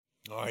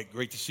All right,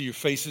 great to see your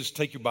faces.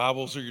 Take your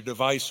Bibles or your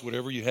device,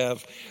 whatever you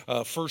have.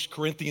 1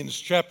 Corinthians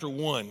chapter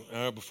 1.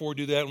 Before we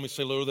do that, let me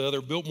say hello to the other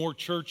Biltmore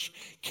Church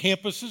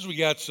campuses. We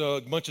got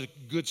a bunch of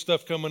good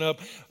stuff coming up.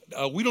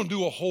 We don't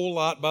do a whole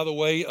lot, by the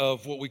way,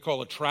 of what we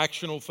call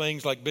attractional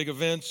things like big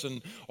events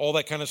and all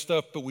that kind of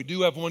stuff, but we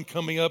do have one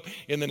coming up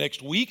in the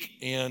next week,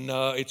 and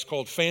it's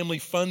called Family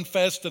Fun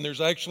Fest, and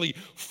there's actually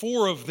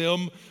 4 of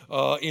them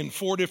in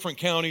 4 different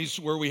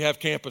counties where we have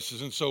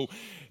campuses. And so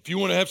if you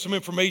want to have some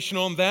information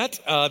on that,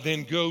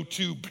 then go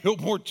to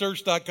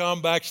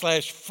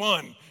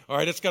biltmorechurch.com/fun. All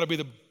right, that's got to be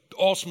the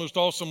most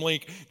awesome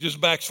link, just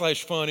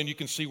 /fun, and you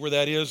can see where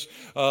that is.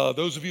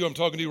 Those of you I'm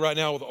talking to right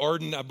now with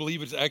Arden, I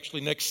believe it's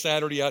actually next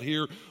Saturday out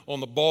here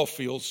on the ball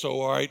field. So,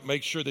 all right,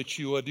 make sure that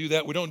you do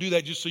that. We don't do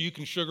that just so you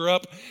can sugar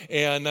up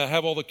and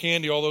have all the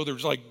candy, although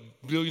there's like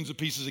billions of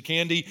pieces of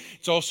candy.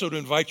 It's also to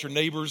invite your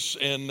neighbors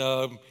and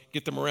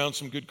get them around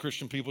some good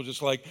Christian people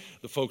just like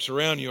the folks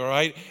around you, all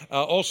right?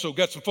 Also,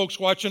 got some folks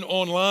watching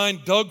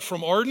online. Doug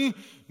from Arden.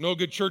 No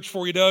good church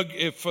for you, Doug,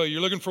 if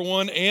you're looking for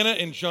one. Anna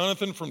and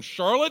Jonathan from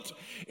Charlotte.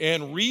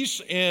 And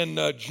Reese and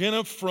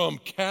Jenna from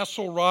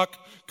Castle Rock,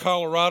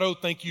 Colorado.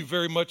 Thank you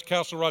very much,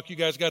 Castle Rock. You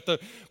guys got the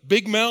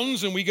big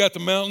mountains, and we got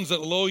the mountains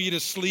that lull you to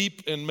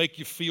sleep and make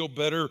you feel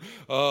better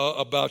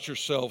about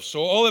yourself.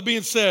 So all that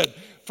being said,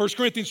 1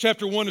 Corinthians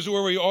chapter 1 is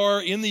where we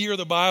are in the year of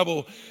the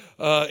Bible.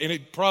 And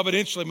it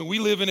providentially, we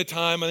live in a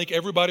time, I think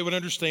everybody would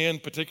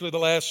understand, particularly the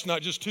last,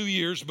 not just 2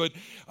 years, but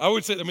I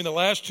would say, the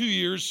last 2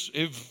 years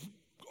have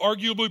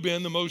arguably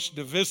been the most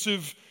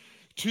divisive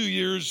 2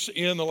 years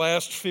in the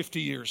last 50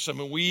 years.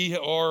 We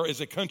are,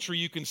 as a country,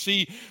 you can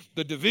see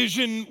the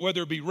division,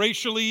 whether it be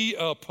racially,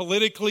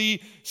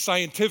 politically,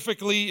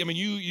 scientifically.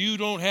 You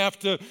don't have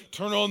to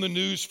turn on the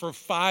news for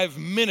 5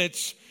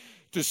 minutes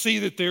to see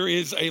that there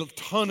is a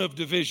ton of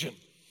division.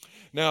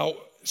 Now,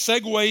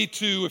 segue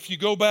to, if you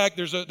go back,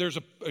 there's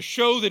a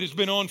show that has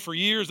been on for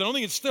years. I don't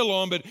think it's still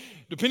on, but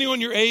depending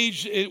on your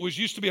age, it was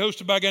used to be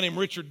hosted by a guy named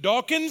Richard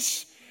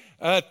Dawkins.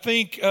 I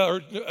think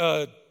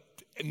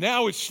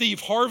now it's Steve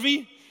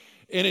Harvey,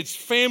 and it's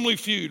Family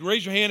Feud.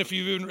 Raise your hand if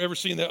you've ever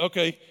seen that.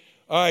 Okay.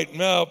 All right.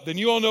 Now, then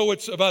you all know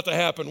what's about to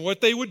happen.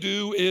 What they would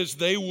do is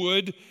they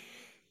would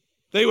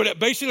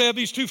basically have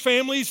these 2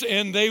 families,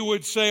 and they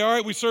would say, all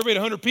right, we surveyed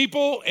 100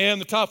 people, and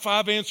the top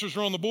 5 answers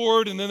are on the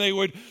board, and then they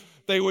would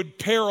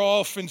pair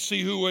off and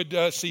see who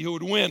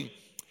would win.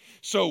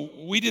 So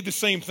we did the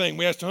same thing.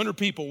 We asked 100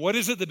 people, what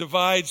is it that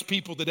divides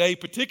people today,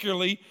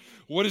 particularly?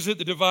 What is it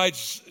that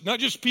divides not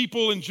just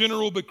people in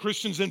general, but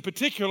Christians in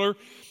particular?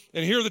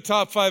 And here are the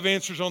top 5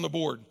 answers on the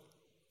board.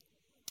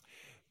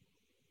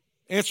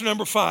 Answer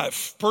number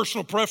 5,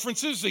 personal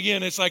preferences.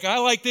 Again, it's like, I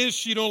like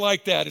this, you don't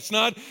like that. It's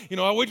not,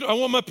 I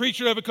want my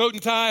preacher to have a coat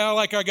and tie. I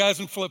like our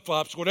guys in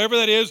flip-flops. Whatever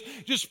that is,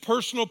 just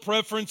personal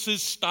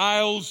preferences,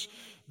 styles.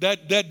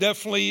 That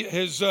definitely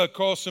has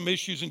caused some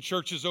issues in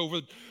churches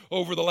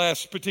over the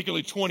last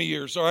particularly 20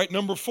 years. All right,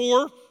 number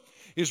 4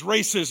 is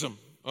racism.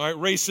 All right,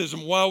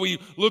 racism. While we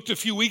looked a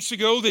few weeks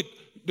ago that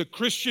the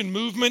Christian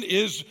movement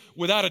is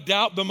without a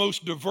doubt the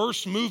most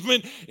diverse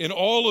movement in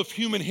all of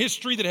human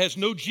history that has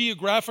no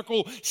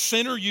geographical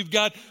center. You've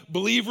got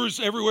believers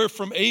everywhere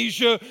from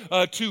Asia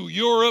to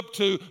Europe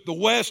to the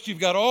West. You've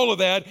got all of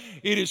that.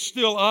 It is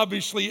still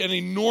obviously an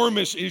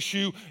enormous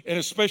issue, and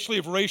especially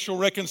of racial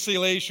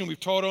reconciliation. We've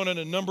taught on it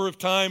a number of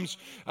times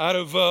out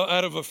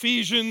of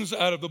Ephesians,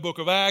 out of the book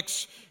of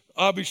Acts.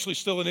 Obviously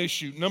still an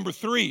issue. Number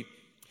 3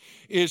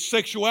 is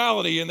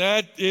sexuality, and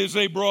that is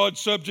a broad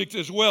subject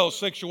as well.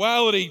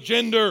 Sexuality,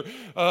 gender,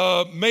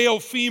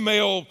 male,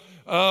 female,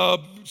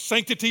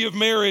 sanctity of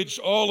marriage,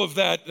 all of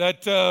that.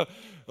 A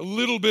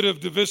little bit of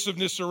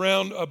divisiveness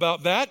around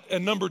about that.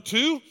 And number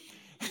 2,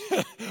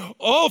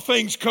 all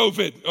things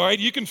COVID. All right,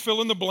 you can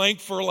fill in the blank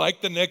for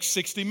like the next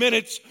 60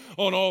 minutes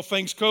on all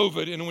things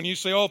COVID. And when you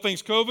say all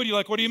things COVID, you're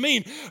like, what do you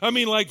mean? I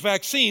mean like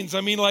vaccines.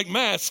 I mean like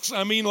masks.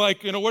 I mean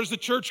like, what is the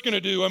church going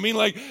to do? I mean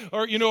like,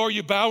 are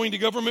you bowing to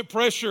government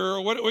pressure?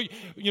 Or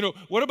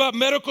what about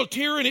medical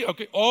tyranny?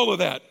 Okay, all of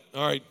that.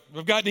 All right,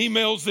 I've gotten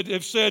emails that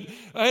have said,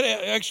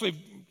 actually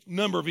a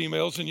number of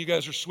emails, and you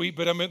guys are sweet,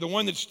 but the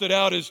one that stood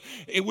out is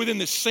within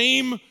the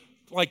same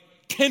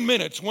 10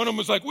 minutes. One of them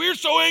was like, we're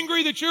so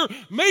angry that you're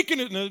making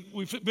it. And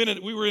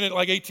we were in it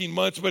like 18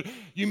 months, but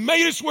you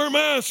made us wear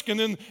masks. And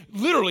then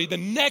literally the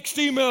next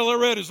email I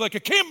read is like, I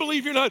can't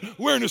believe you're not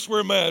wearing us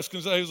wear masks.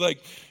 And so I was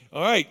like,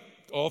 all right,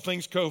 all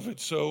things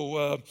COVID.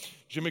 So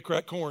Jimmy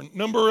crack corn.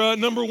 Number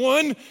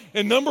 1,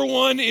 and number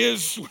one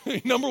is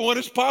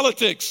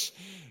politics.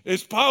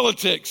 It's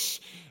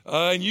politics.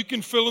 And you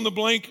can fill in the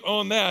blank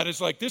on that.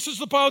 It's like, this is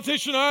the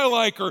politician I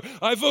like, or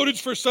I voted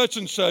for such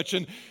and such.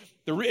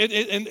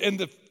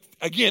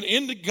 Again,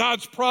 in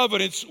God's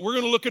providence, we're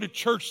going to look at a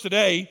church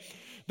today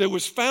that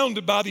was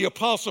founded by the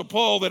Apostle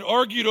Paul that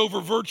argued over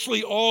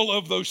virtually all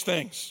of those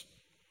things.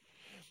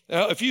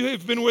 Now, if you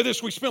have been with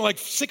us, we spent like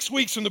 6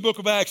 weeks in the book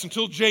of Acts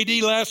until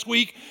JD last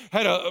week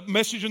had a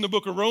message in the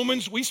book of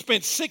Romans. We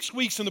spent 6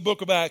 weeks in the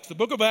book of Acts. The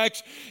book of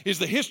Acts is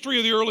the history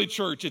of the early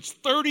church. It's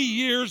 30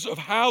 years of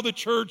how the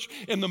church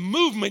and the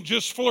movement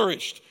just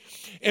flourished.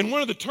 And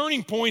one of the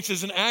turning points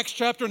is in Acts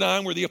chapter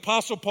 9 where the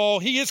Apostle Paul,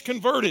 he is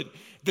converted.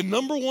 The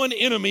number one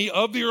enemy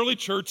of the early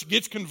church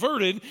gets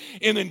converted,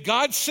 and then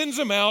God sends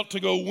him out to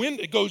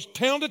goes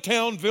town to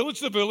town, village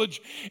to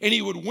village, and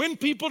he would win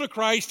people to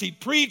Christ. He'd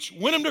preach,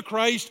 win them to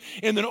Christ,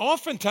 and then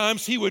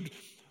oftentimes he would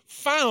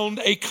found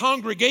a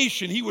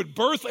congregation. He would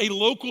birth a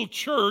local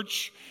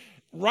church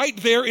right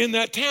there in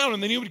that town,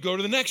 and then he would go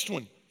to the next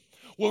one.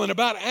 Well, in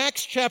about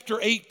Acts chapter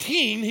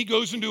 18, he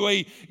goes into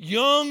a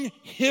young,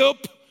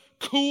 hip,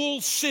 cool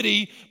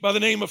city by the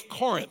name of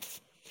Corinth.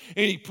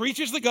 And he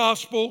preaches the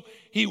gospel,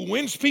 he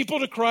wins people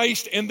to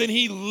Christ, and then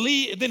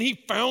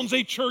he founds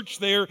a church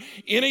there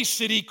in a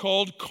city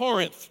called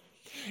Corinth.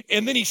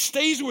 And then he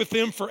stays with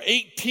them for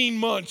 18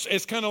 months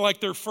as kind of like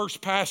their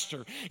first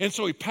pastor. And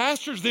so he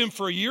pastors them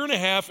for a year and a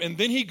half, and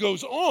then he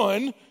goes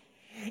on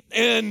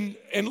and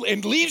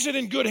leaves it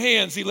in good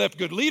hands. He left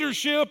good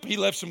leadership, he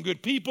left some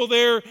good people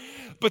there,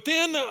 but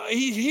then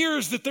he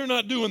hears that they're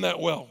not doing that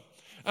well.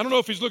 I don't know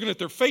if he's looking at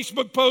their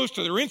Facebook post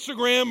or their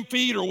Instagram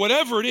feed or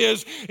whatever it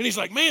is, and he's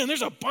like, man,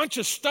 there's a bunch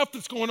of stuff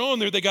that's going on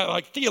there. They got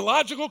like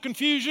theological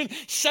confusion,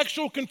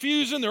 sexual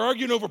confusion, they're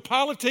arguing over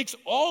politics,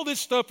 all this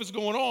stuff is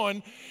going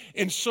on.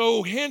 And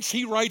so hence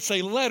he writes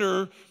a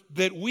letter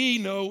that we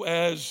know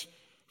as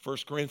 1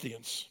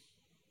 Corinthians.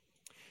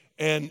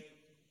 And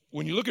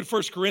when you look at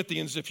 1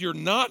 Corinthians, if you're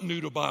not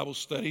new to Bible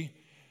study,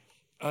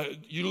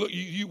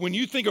 when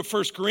you think of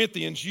 1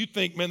 Corinthians, you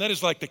think, man, that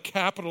is like the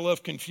capital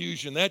of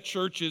confusion. That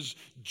church is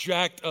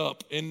jacked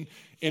up. And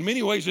in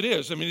many ways it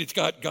is. I mean, it's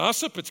got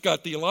gossip, it's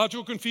got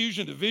theological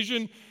confusion,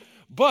 division.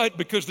 But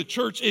because the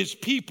church is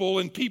people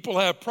and people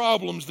have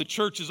problems, the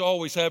church is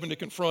always having to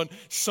confront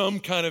some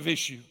kind of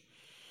issue.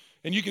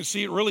 And you can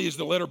see it really as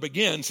the letter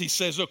begins. He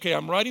says, okay,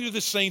 I'm writing to the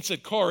saints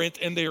at Corinth,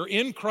 and they are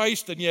in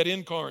Christ and yet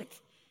in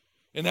Corinth.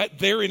 And that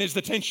therein is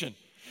the tension.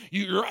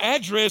 Your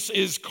address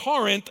is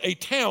Corinth, a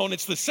town.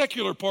 It's the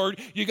secular part.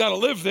 You got to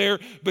live there,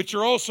 but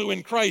you're also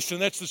in Christ,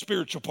 and that's the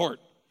spiritual part.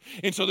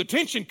 And so the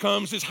tension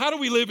comes is how do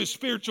we live as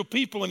spiritual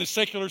people in a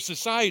secular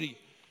society?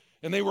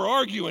 And they were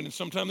arguing, and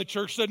sometimes the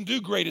church doesn't do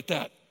great at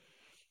that.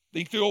 I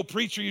think the old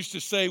preacher used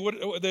to say, I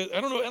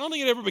don't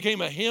think it ever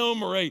became a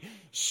hymn or a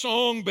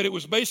song, but it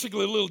was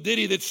basically a little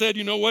ditty that said,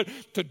 you know what?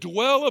 To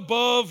dwell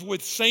above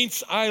with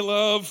saints I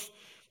love,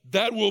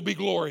 that will be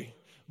glory.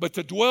 But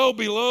to dwell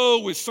below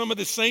with some of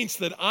the saints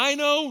that I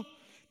know,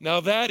 now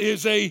that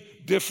is a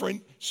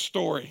different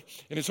story.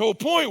 And his whole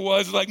point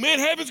was like, man,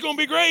 heaven's going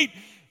to be great.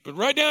 But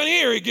right down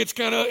here, it gets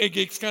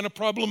kind of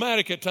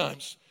problematic at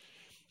times.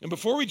 And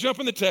before we jump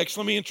in the text,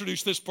 let me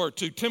introduce this part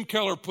too. Tim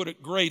Keller put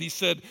it great. He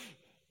said,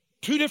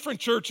 two different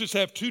churches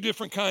have two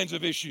different kinds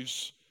of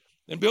issues.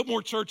 In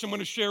Biltmore Church, I'm going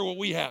to share what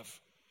we have.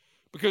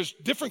 Because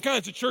different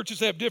kinds of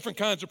churches have different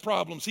kinds of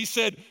problems. He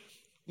said,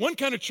 one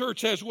kind of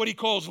church has what he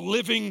calls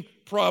living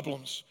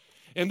problems.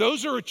 And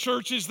those are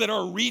churches that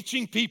are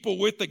reaching people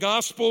with the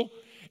gospel.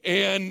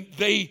 And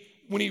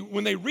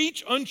when they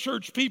reach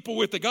unchurched people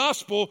with the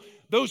gospel,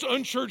 those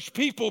unchurched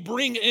people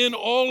bring in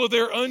all of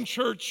their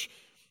unchurched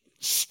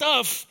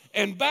stuff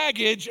and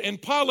baggage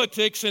and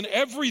politics and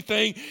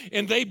everything,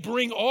 and they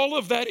bring all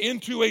of that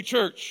into a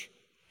church.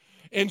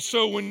 And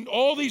so when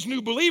all these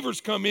new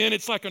believers come in,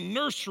 it's like a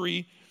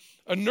nursery.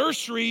 A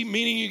nursery,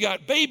 meaning you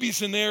got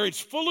babies in there. It's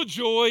full of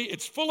joy.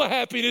 It's full of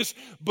happiness,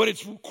 but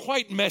it's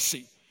quite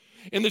messy.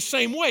 In the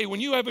same way,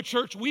 when you have a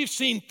church, we've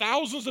seen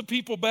thousands of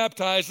people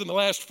baptized in the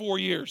last 4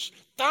 years.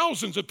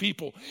 Thousands of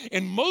people.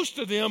 And most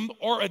of them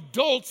are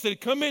adults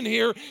that come in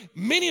here,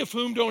 many of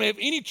whom don't have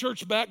any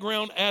church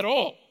background at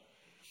all.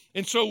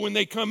 And so when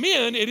they come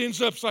in, it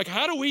ends up like,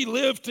 how do we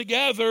live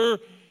together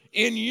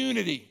in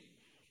unity?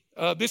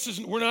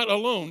 We're not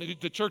alone.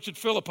 The church at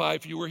Philippi,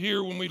 if you were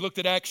here when we looked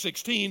at Acts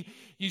 16,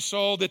 you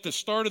saw that the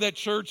start of that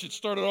church, it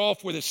started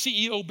off with a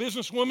CEO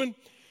businesswoman,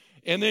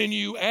 and then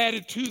you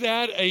added to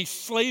that a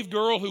slave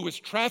girl who was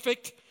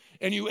trafficked,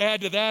 and you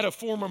add to that a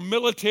former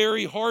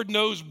military,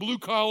 hard-nosed,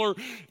 blue-collar,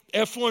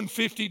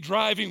 F-150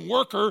 driving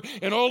worker,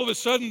 and all of a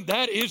sudden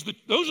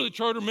those are the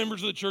charter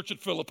members of the church at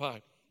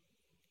Philippi.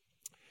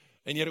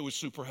 And yet it was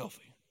super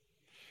healthy.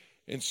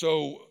 And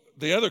so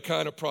the other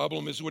kind of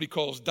problem is what he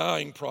calls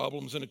dying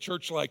problems. In a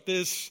church like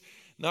this,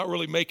 not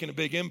really making a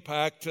big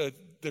impact,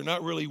 they're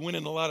not really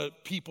winning a lot of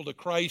people to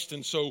Christ.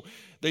 And so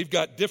they've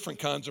got different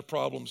kinds of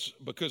problems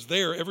because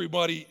there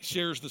everybody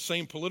shares the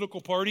same political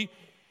party.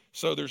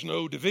 So there's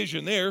no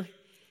division there.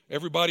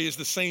 Everybody is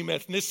the same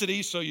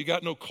ethnicity, so you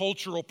got no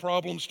cultural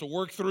problems to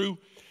work through.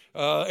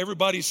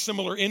 Everybody's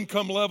similar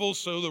income levels,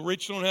 so the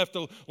rich don't have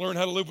to learn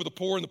how to live with the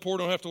poor, and the poor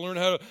don't have to learn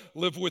how to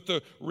live with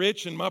the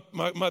rich. And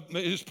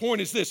his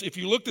point is this: if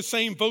you look the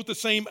same, vote the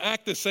same,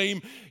 act the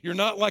same, you're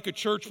not like a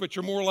church, but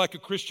you're more like a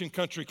Christian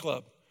country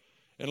club.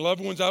 And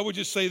loved ones, I would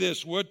just say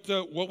this: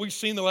 what we've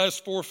seen the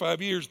last 4 or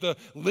 5 years, the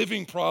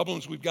living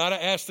problems, we've got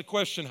to ask the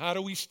question: how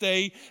do we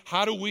stay?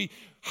 How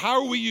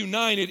are we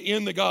united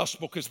in the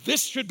gospel? Because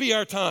this should be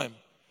our time.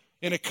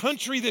 In a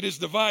country that is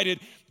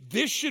divided,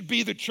 this should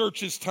be the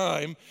church's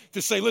time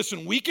to say,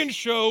 listen, we can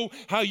show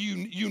how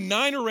you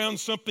unite around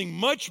something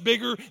much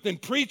bigger than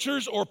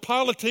preachers or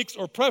politics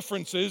or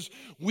preferences.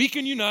 We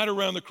can unite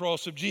around the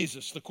cross of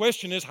Jesus. The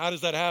question is, how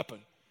does that happen?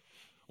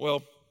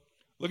 Well,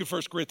 look at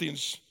 1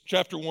 Corinthians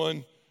chapter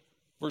 1,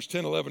 verse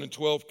 10, 11, and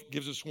 12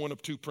 gives us one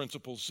of two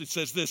principles. It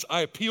says this,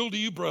 I appeal to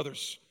you,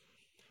 brothers,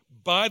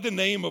 by the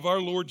name of our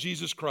Lord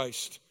Jesus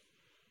Christ,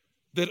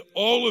 that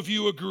all of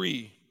you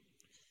agree,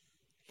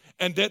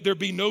 and that there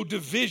be no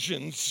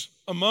divisions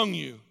among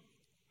you,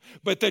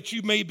 but that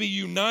you may be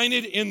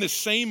united in the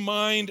same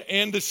mind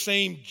and the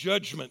same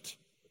judgment.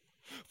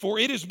 For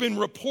it has been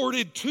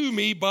reported to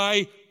me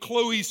by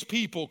Chloe's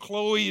people.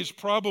 Chloe is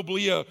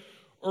probably an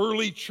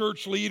early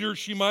church leader.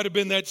 She might have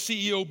been that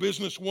CEO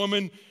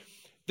businesswoman,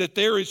 that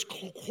there is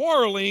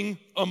quarreling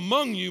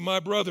among you, my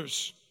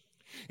brothers.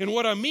 And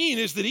what I mean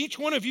is that each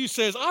one of you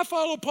says, I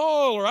follow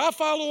Paul, or I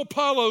follow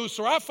Apollos,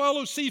 or I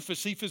follow Cephas.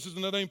 Cephas is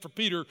another name for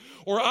Peter,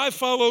 or I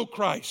follow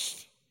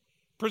Christ.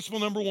 Principle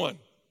number one.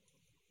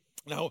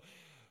 Now,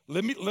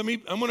 I'm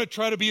going to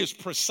try to be as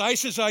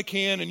precise as I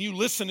can, and you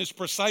listen as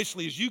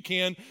precisely as you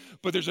can,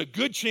 but there's a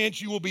good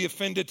chance you will be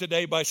offended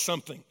today by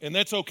something, and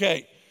that's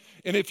okay.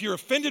 And if you're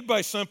offended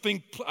by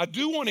something, I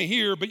do want to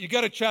hear, but you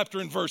got to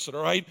chapter and verse it,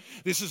 all right?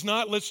 This is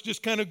not, let's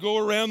just kind of go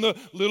around the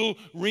little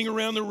ring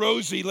around the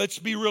rosy. Let's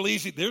be real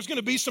easy. There's going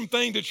to be some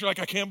things that you're like,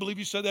 I can't believe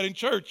you said that in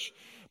church.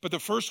 But the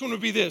first one would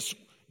be this.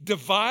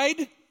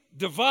 Divide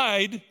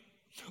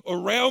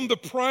around the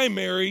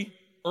primary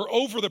or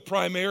over the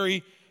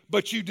primary,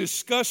 but you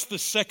discuss the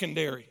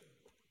secondary.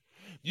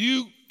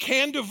 You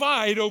can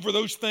divide over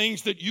those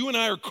things that you and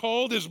I are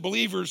called as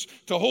believers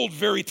to hold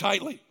very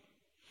tightly.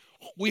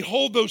 We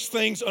hold those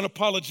things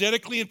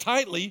unapologetically and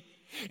tightly,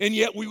 and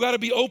yet we've got to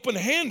be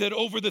open-handed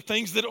over the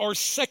things that are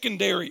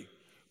secondary.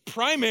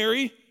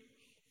 Primary,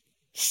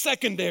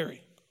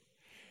 secondary.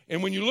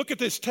 And when you look at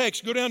this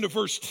text, go down to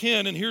verse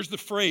 10, and here's the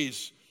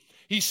phrase.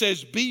 He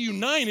says, be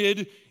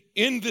united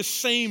in the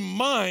same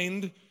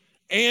mind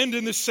and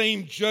in the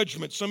same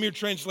judgment. Some of your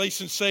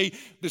translations say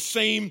the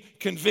same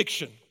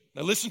conviction.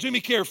 Now listen to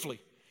me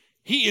carefully.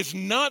 He is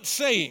not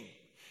saying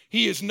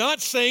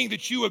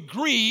that you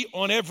agree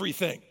on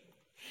everything.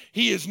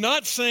 He is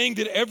not saying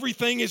that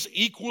everything is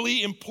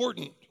equally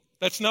important.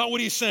 That's not what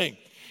he's saying.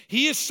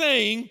 He is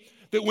saying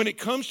that when it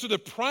comes to the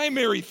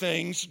primary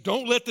things,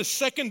 don't let the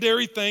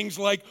secondary things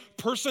like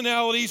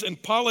personalities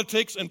and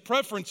politics and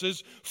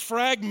preferences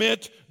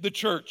fragment the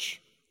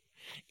church.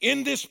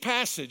 In this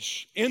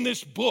passage, in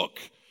this book,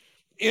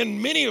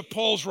 in many of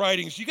Paul's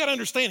writings, you got to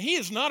understand, he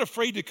is not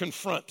afraid to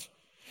confront.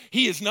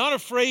 He is not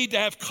afraid to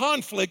have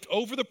conflict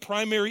over the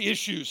primary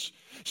issues.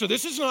 So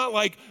this is not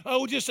like,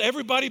 oh, just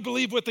everybody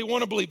believe what they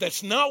want to believe.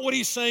 That's not what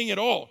he's saying at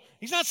all.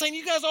 He's not saying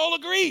you guys all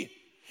agree.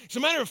 As a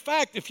matter of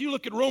fact, if you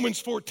look at Romans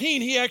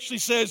 14, he actually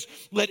says,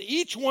 let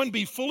each one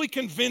be fully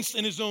convinced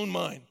in his own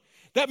mind.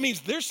 That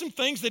means there's some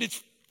things that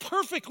it's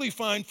perfectly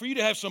fine for you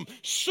to have some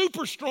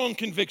super strong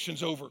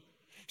convictions over,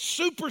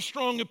 super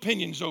strong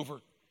opinions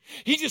over.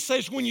 He just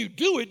says when you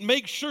do it,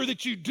 make sure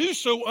that you do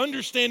so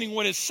understanding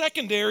what is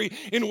secondary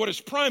and what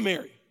is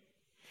primary.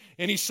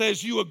 And he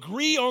says you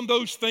agree on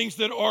those things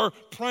that are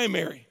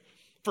primary.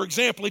 For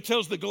example, he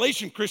tells the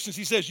Galatian Christians,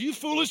 he says, you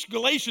foolish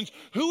Galatians,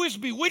 who has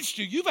bewitched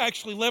you? You've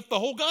actually left the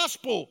whole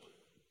gospel.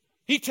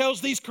 He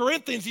tells these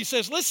Corinthians, he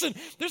says, listen,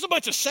 there's a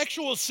bunch of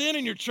sexual sin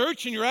in your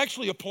church and you're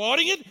actually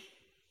applauding it.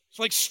 It's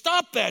like,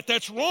 stop that.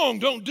 That's wrong.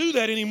 Don't do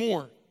that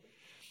anymore.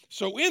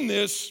 So in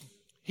this,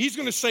 he's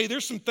going to say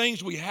there's some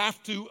things we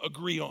have to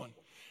agree on,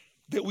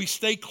 that we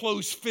stay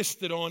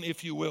close-fisted on,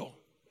 if you will.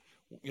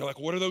 You're like,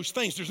 what are those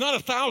things? There's not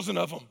 1,000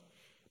 of them,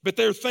 but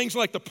there are things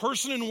like the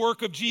person and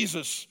work of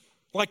Jesus,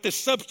 like the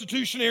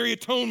substitutionary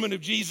atonement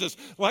of Jesus,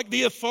 like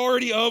the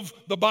authority of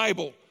the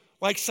Bible,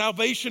 like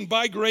salvation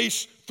by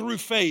grace through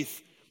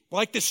faith,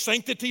 like the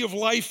sanctity of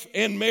life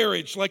and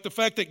marriage, like the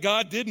fact that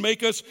God did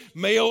make us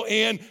male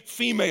and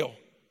female.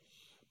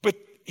 But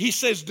he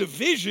says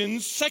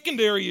divisions,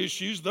 secondary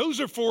issues, those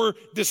are for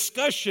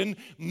discussion,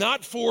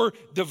 not for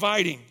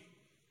dividing.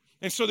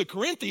 And so the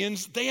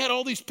Corinthians, they had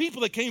all these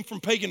people that came from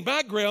pagan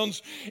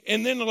backgrounds,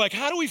 and then they're like,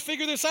 how do we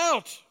figure this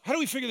out? How do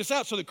we figure this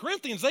out? So the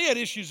Corinthians, they had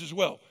issues as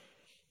well.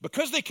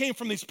 Because they came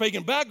from these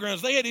pagan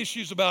backgrounds, they had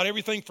issues about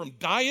everything from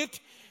diet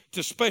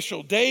to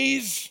special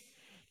days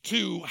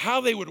to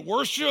how they would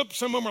worship.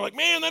 Some of them are like,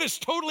 man, that is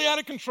totally out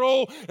of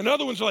control. And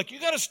other ones are like,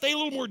 you got to stay a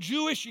little more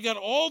Jewish. You got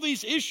all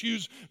these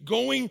issues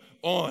going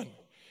on.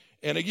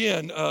 And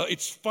again,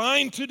 it's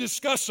fine to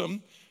discuss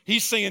them.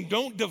 He's saying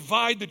don't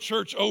divide the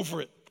church over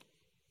it.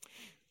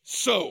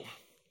 So,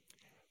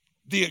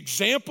 the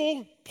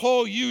example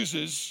Paul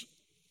uses,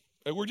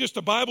 we're just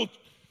a Bible,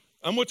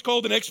 I'm what's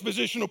called an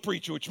expositional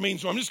preacher, which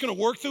means I'm just going to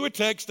work through a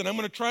text and I'm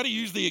going to try to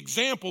use the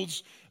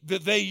examples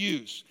that they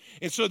use.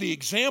 And so the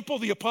example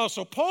the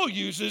Apostle Paul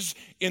uses,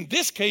 in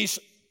this case,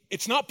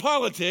 it's not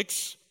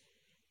politics.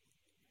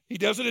 He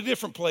does it at a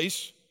different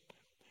place.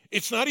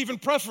 It's not even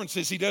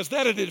preferences. He does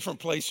that at a different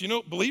place. You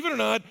know, believe it or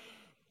not,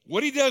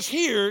 what he does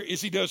here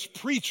is he does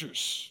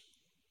preachers.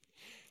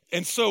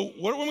 And so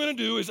what I'm going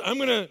to do is I'm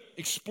going to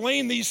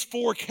explain these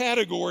 4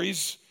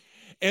 categories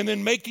and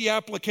then make the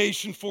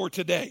application for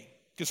today.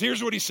 Because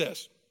here's what he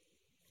says.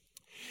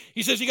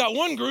 He says you got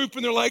one group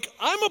and they're like,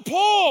 I'm of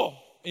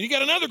Paul. And you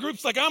got another group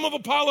that's like, I'm of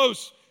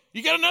Apollos.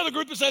 You got another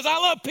group that says, I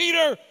love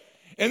Peter.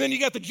 And then you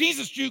got the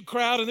Jesus Juke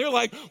crowd and they're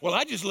like, well,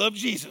 I just love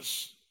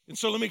Jesus. And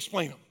so let me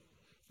explain them.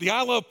 The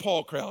I love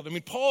Paul crowd. I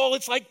mean, Paul,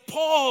 it's like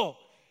Paul.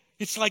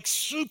 It's like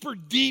super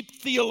deep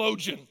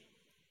theologian.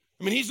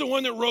 I mean, he's the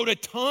one that wrote a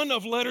ton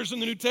of letters in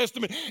the New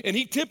Testament, and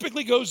he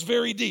typically goes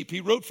very deep. He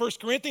wrote 1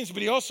 Corinthians,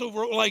 but he also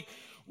wrote like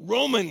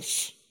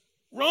Romans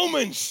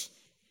 9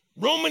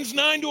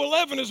 to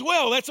 11 as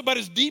well. That's about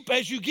as deep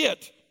as you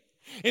get.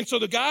 And so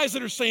the guys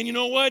that are saying, you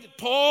know what,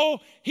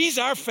 Paul, he's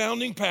our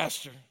founding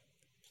pastor.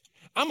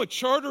 I'm a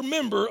charter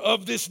member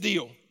of this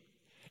deal.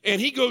 And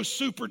he goes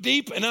super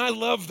deep, and I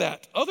love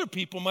that. Other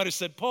people might have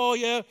said, Paul,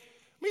 yeah,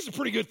 he's a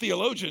pretty good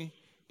theologian,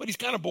 but he's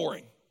kind of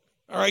boring.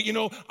 All right, you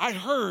know, I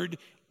heard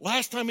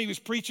last time he was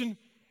preaching,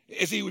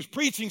 as he was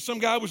preaching, some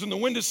guy was in the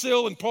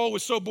windowsill and Paul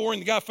was so boring,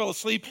 the guy fell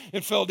asleep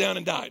and fell down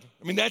and died.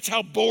 I mean, that's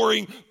how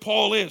boring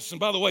Paul is. And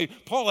by the way,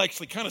 Paul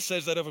actually kind of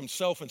says that of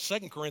himself in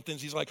 2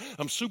 Corinthians. He's like,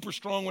 I'm super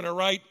strong when I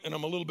write and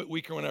I'm a little bit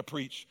weaker when I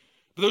preach.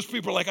 But those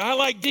people are like, I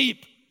like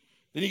deep.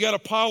 Then you got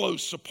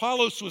Apollos.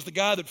 Apollos was the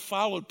guy that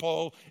followed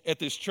Paul at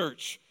this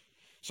church.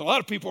 So a lot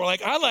of people are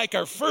like, I like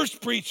our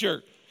first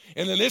preacher.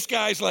 And then this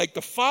guy's like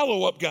the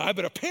follow-up guy,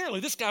 but apparently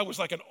this guy was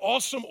like an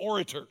awesome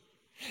orator.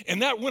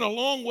 And that went a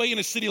long way in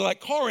a city like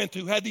Corinth,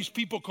 who had these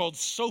people called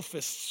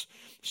sophists.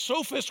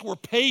 Sophists were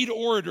paid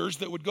orators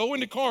that would go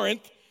into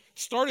Corinth,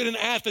 started in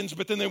Athens,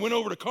 but then they went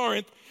over to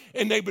Corinth,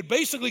 and they would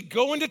basically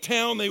go into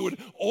town. They would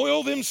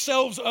oil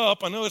themselves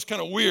up. I know that's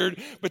kind of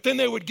weird, but then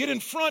they would get in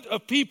front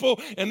of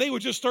people, and they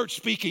would just start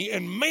speaking.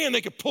 And man,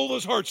 they could pull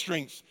those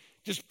heartstrings,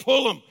 just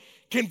pull them,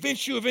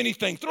 convince you of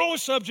anything, throw a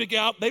subject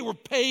out. They were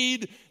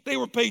paid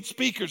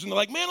speakers, and they're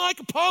like, man, I like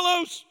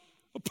Apollos.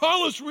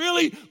 Apollos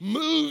really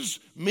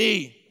moves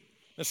me.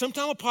 Now,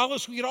 sometimes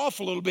Apollos would get off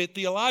a little bit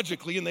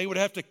theologically, and they would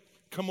have to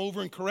come over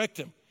and correct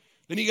him.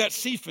 Then you got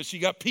Cephas, you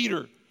got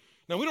Peter.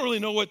 Now, we don't really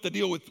know what the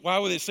deal with, why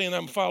were they saying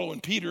I'm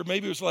following Peter?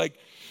 Maybe it was like,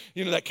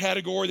 you know, that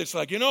category that's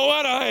like, you know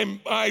what,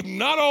 I'm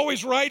not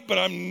always right, but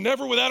I'm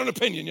never without an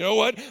opinion. You know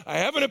what? I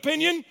have an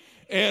opinion,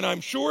 and I'm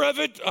sure of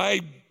it.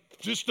 I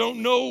just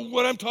don't know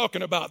what I'm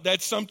talking about.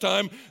 That's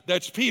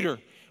Peter.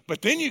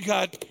 But then you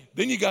got,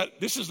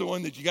 this is the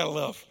one that you got to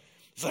love.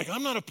 It's like,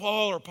 I'm not a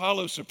Paul or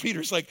Apollos or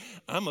Peter. It's like,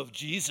 I'm of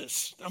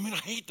Jesus. I mean, I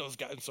hate those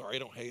guys. I'm sorry, I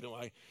don't hate them.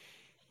 I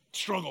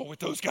struggle with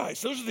those guys.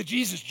 Those are the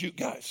Jesus Juke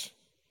guys.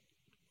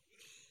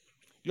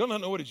 You all not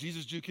know what a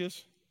Jesus Juke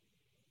is?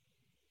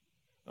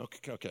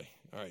 Okay,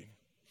 all right.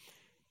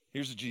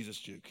 Here's a Jesus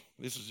Juke.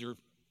 This is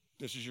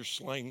your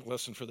slang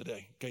lesson for the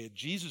day. Okay, a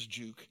Jesus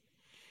Juke.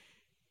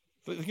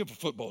 Think of a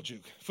football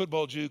juke.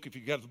 Football juke, if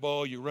you got the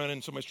ball, you're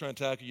running, somebody's trying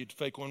to tackle you,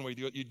 fake one way,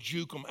 you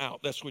juke them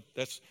out. That's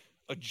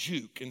a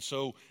juke. And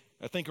so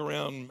I think it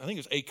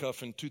was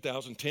Acuff in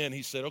 2010,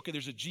 he said, okay,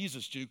 there's a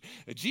Jesus Juke.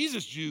 A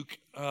Jesus Juke,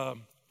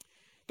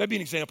 that'd be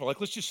an example. Like,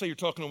 let's just say you're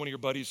talking to one of your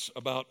buddies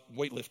about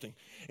weightlifting,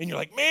 and you're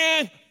like,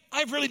 man,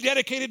 I've really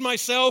dedicated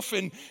myself,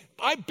 and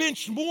I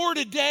benched more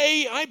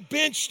today. I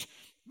benched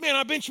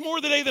more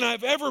today than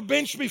I've ever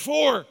benched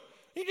before.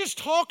 You're just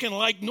talking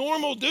like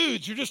normal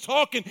dudes. You're just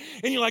talking,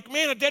 and you're like,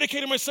 man, I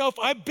dedicated myself.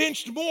 I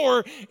benched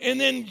more. And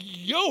then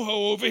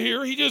Yoho over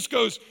here, he just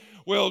goes,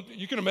 well,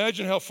 you can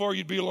imagine how far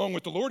you'd be along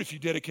with the Lord if you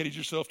dedicated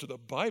yourself to the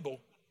Bible.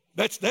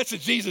 That's a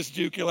Jesus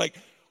Juke. You're like,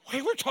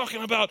 wait, we're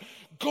talking about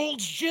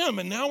Gold's Gym,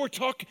 and now we're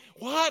talking,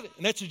 what?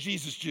 And that's a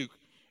Jesus Juke.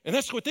 And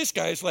that's what this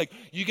guy is like.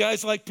 You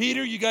guys like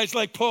Peter, you guys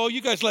like Paul,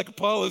 you guys like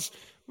Apollos.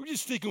 We're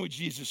just sticking with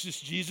Jesus.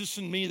 Just Jesus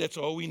and me, that's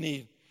all we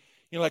need.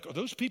 You're like, are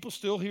those people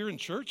still here in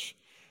church?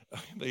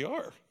 They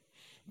are.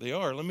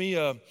 Let me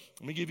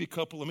give you a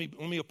couple. Let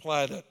me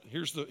apply that.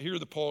 Here are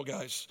the Paul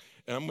guys.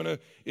 And I'm gonna,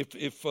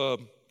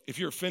 if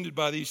you're offended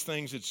by these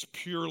things, it's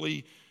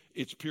purely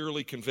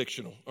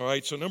convictional. All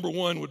right. So number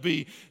one would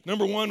be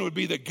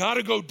the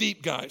gotta go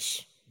deep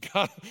guys.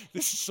 God,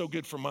 this is so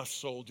good for my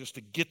soul just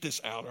to get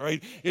this out. All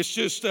right. It's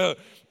just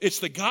it's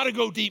the gotta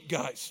go deep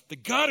guys. The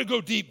gotta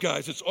go deep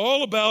guys. It's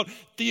all about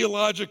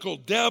theological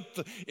depth,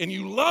 and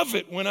you love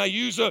it when I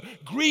use a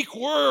Greek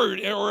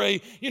word or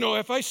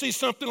if I say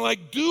something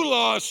like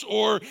doulos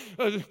or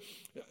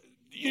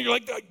you're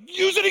like,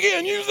 use it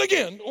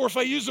again. Or if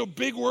I use a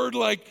big word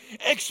like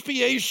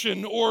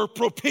expiation or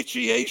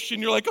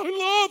propitiation, you're like,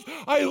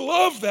 I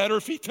love that. Or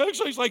if he tells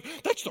you, he's like,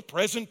 that's the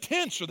present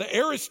tense or the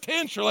aorist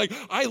tense. You're like,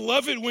 I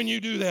love it when you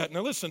do that. Now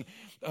listen,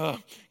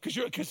 because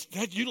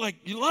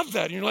you love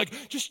that. And you're like,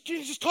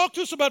 just talk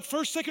to us about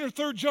 1st, 2nd,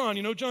 or 3rd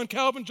John. John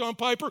Calvin, John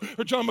Piper,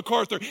 or John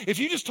MacArthur. If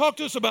you just talk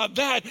to us about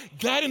that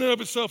in and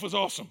of itself is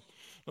awesome.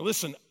 Now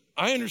listen,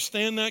 I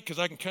understand that because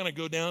I can kind of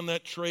go down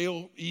that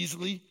trail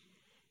easily.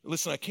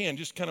 Listen, I can,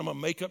 just kind of my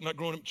makeup, not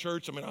growing up in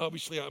church.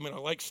 I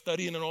like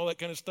studying and all that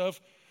kind of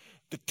stuff.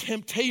 The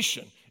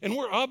temptation, and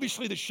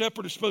the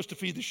shepherd is supposed to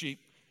feed the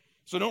sheep.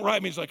 So don't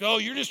write me, it's like, oh,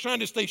 you're just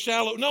trying to stay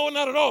shallow. No,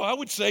 not at all. I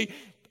would say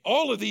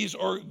all of these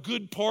are a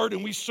good part,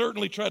 and we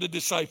certainly try to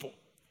disciple.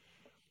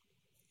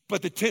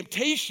 But the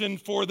temptation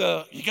for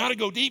you got to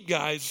go deep,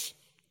 guys,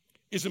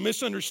 is a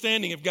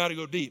misunderstanding of got to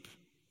go deep.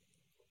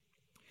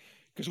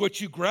 Because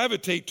what you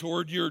gravitate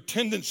toward, your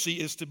tendency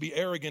is to be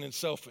arrogant and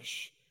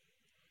selfish.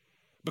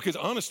 Because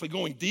honestly,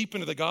 going deep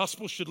into the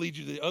gospel should lead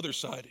you to the other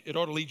side. It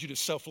ought to lead you to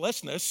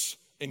selflessness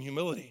and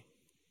humility.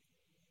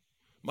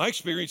 My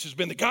experience has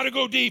been they got to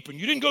go deep, and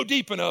you didn't go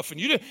deep enough, and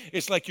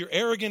it's like you're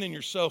arrogant and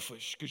you're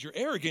selfish. Because you're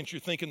arrogant,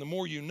 you're thinking the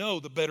more you know,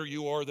 the better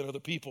you are than other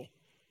people.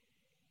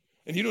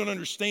 And you don't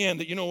understand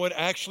that, you know what,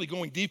 actually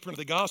going deeper into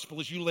the gospel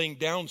is you laying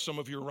down some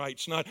of your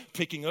rights, not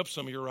picking up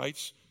some of your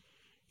rights.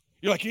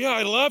 You're like, yeah,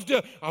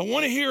 I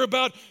want to hear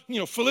about,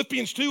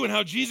 Philippians 2 and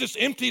how Jesus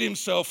emptied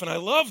himself, and I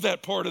love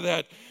that part of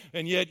that.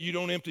 And yet you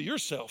don't empty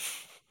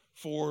yourself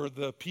for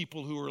the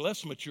people who are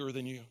less mature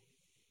than you.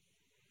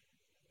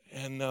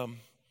 And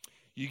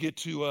you get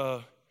to,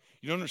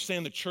 you don't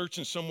understand the church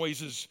in some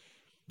ways is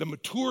the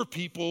mature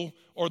people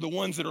are the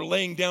ones that are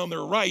laying down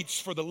their rights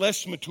for the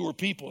less mature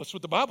people. That's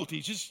what the Bible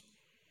teaches.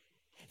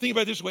 Think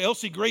about it this way.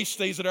 Elsie Grace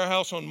stays at our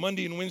house on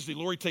Monday and Wednesday.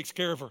 Lori takes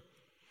care of her.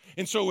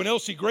 And so when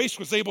Elsie Grace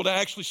was able to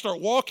actually start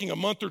walking a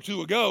month or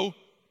two ago,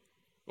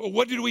 well,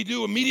 what did we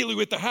do immediately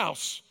with the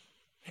house?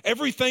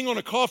 Everything on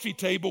a coffee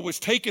table was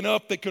taken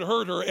up that could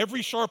hurt her.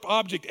 Every sharp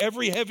object,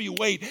 every heavy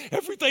weight,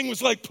 everything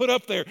was like put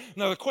up there.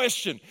 Now the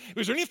question,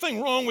 is there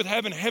anything wrong with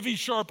having heavy,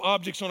 sharp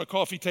objects on a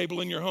coffee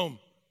table in your home?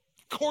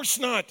 Of course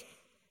not.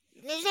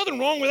 There's nothing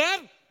wrong with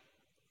that.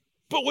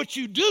 But what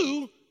you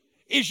do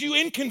is you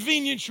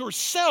inconvenience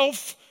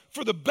yourself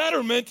for the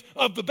betterment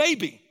of the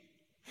baby.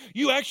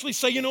 You actually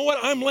say, you know what,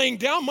 I'm laying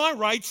down my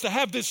rights to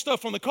have this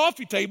stuff on the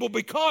coffee table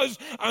because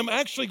I'm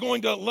actually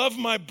going to love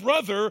my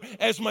brother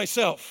as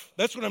myself.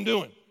 That's what I'm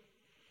doing.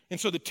 And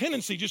so the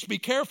tendency, just be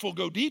careful,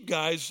 go deep,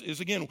 guys, is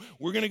again,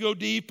 we're going to go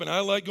deep, and I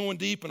like going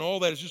deep and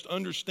all that, is just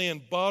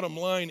understand, bottom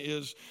line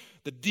is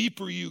the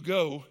deeper you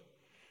go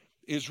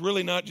is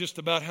really not just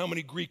about how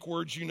many Greek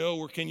words you know,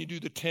 or can you do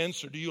the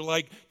tense, or do you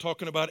like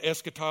talking about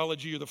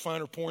eschatology or the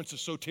finer points of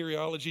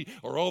soteriology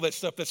or all that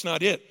stuff. That's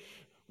not it.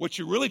 What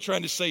you're really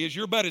trying to say is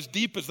you're about as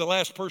deep as the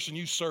last person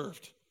you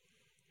served.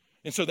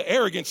 And so the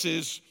arrogance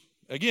is,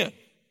 again,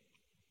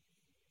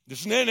 this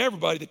is not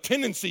everybody. The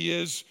tendency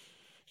is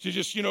to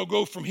just,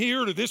 go from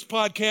here to this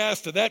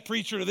podcast to that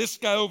preacher to this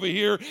guy over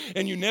here,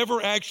 and you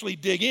never actually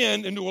dig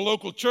into a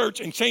local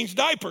church and change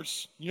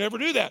diapers. You never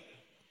do that.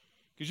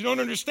 Because you don't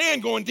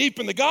understand going deep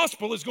in the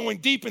gospel is going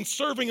deep in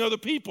serving other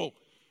people.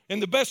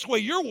 And the best way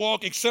your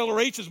walk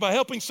accelerates is by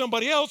helping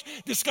somebody else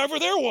discover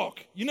their walk.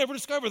 You never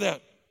discover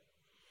that.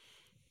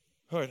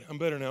 All right, I'm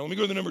better now. Let me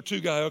go to the number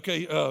 2 guy,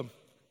 okay?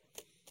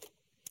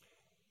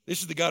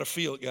 This is the gotta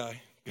feel it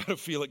guy. Gotta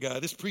feel it guy.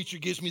 This preacher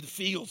gives me the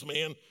feels,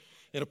 man.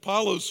 And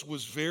Apollos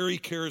was very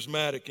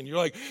charismatic. And you're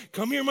like,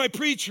 come here, my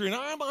preacher. And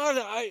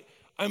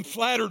I'm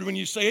flattered when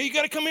you say, hey, you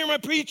got to come here, my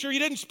preacher. He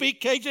didn't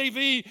speak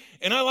KJV.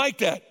 And I like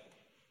that.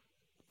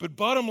 But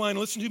bottom line,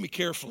 listen to me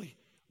carefully.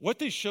 What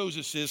this shows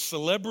us is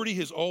celebrity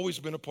has always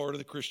been a part of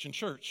the Christian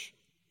church.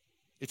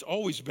 It's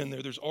always been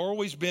there. There's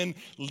always been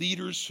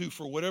leaders who,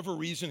 for whatever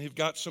reason, have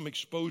got some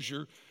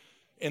exposure,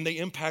 and they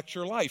impact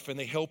your life, and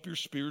they help your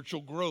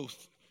spiritual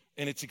growth.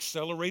 And it's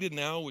accelerated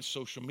now with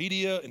social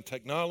media and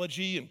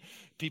technology, and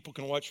people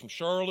can watch from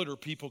Charlotte or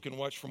people can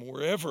watch from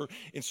wherever.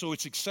 And so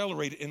it's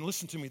accelerated. And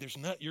listen to me, there's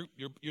not, you're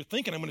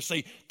thinking I'm going to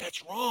say,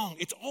 that's wrong.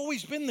 It's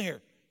always been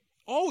there.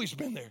 Always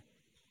been there.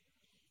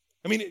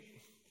 I mean,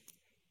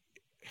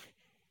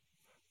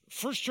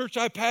 first church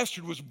I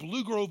pastored was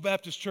Blue Grove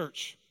Baptist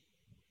Church.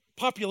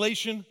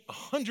 Population,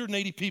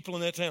 180 people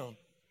in that town.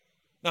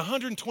 Now,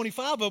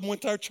 125 of them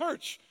went to our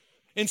church.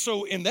 And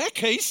so in that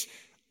case,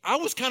 I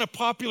was kind of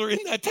popular in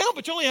that town,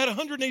 but you only had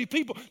 180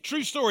 people.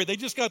 True story, they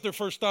just got their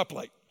first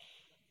stoplight.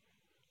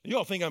 You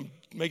all think I'm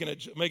making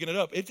it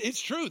up.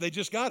 It's true, they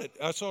just got it.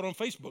 I saw it on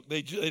Facebook.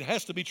 It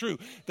has to be true.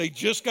 They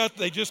just got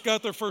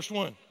their first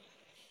one.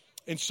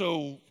 And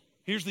so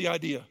here's the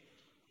idea.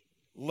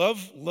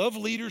 Love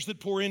leaders that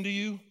pour into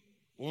you.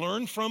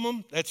 Learn from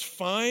them. That's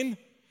fine.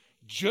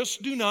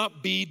 Just do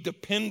not be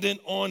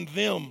dependent on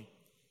them.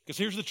 Because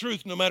here's the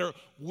truth. No matter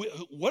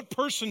what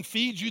person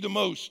feeds you the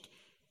most,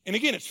 and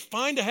again, it's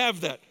fine to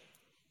have that.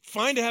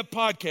 Fine to have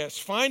podcasts.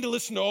 Fine to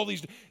listen to all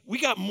these. We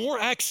got more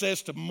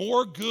access to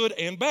more good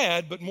and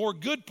bad, but more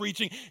good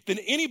preaching than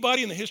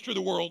anybody in the history of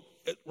the world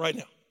right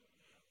now.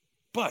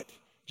 But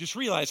just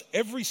realize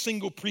every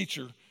single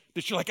preacher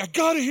that you're like, I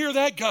got to hear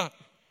that guy.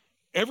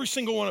 Every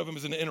single one of them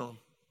is an interim.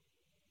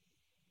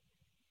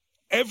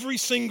 Every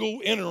single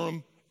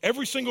interim,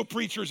 every single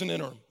preacher is an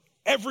interim.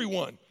 Every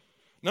one.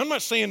 Now, I'm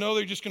not saying, no,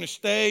 they're just going to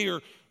stay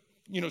or,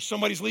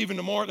 somebody's leaving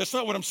tomorrow. That's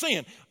not what I'm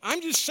saying.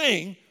 I'm just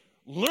saying,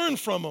 learn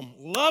from them,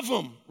 love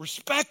them,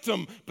 respect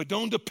them, but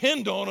don't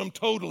depend on them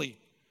totally.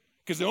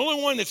 Because the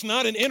only one that's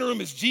not an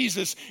interim is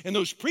Jesus, and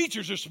those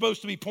preachers are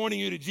supposed to be pointing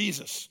you to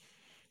Jesus.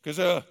 Because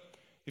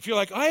if you're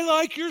like, I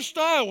like your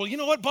style, well, you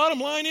know what? Bottom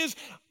line is,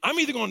 I'm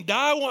either going to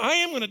die. I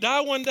am going to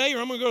die one day, or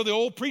I'm going to go to the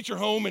old preacher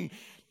home and,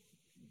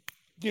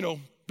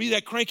 be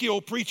that cranky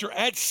old preacher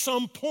at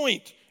some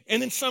point.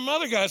 And then some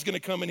other guy's going to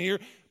come in here.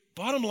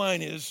 Bottom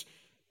line is,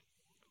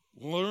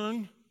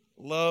 learn,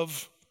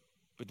 love,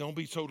 but don't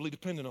be totally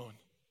dependent on.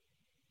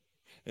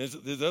 And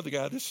there's the other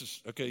guy, this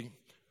is, okay,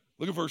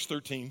 look at verse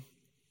 13.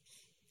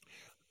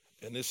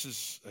 And this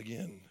is,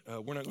 again,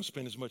 we're not going to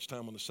spend as much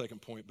time on the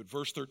second point, but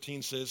verse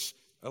 13 says,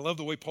 I love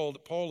the way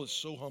Paul is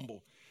so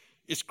humble.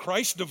 Is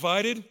Christ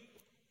divided?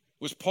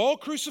 Was Paul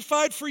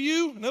crucified for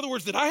you? In other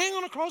words, did I hang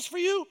on a cross for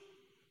you?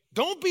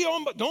 Don't be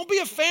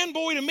a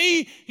fanboy to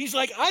me. He's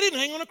like, I didn't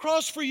hang on a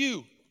cross for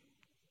you.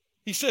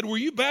 He said, were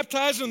you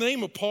baptized in the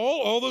name of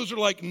Paul? All those are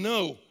like,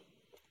 no.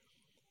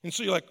 And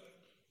so you're like,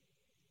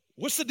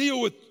 what's the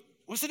deal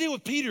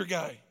with Peter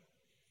guy?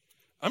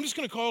 I'm just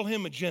going to call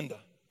him agenda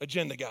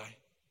guy.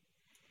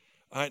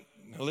 All right,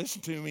 now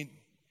listen to me.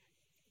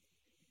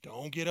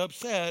 Don't get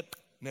upset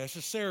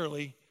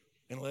necessarily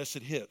unless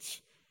it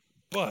hits.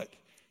 But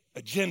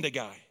agenda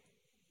guy.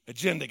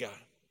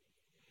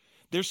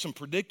 There's some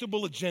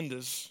predictable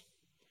agendas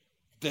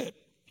that,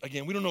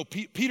 again, we don't know.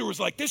 Peter was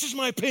like, this is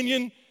my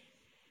opinion,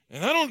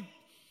 and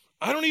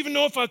I don't even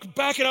know if I could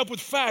back it up with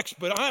facts,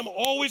 but I'm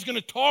always going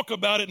to talk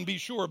about it and be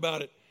sure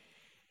about it.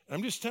 And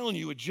I'm just telling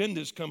you,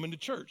 agendas come into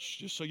church,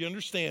 just so you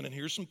understand. And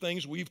here's some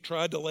things we've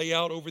tried to lay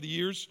out over the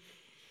years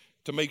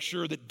to make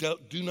sure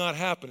that do not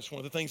happen. It's one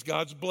of the things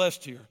God's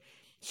blessed here.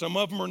 Some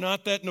of them are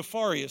not that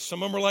nefarious.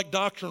 Some of them are like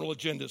doctrinal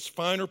agendas,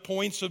 finer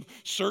points of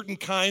certain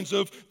kinds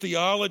of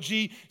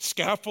theology,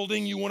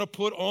 scaffolding you want to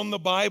put on the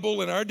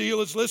Bible. And our deal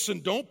is,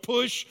 listen, don't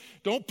push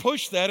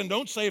that, and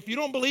don't say, if you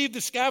don't believe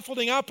the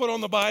scaffolding I put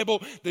on the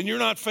Bible, then you're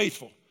not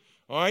faithful.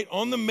 All right,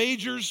 on the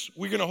majors,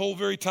 we're going to hold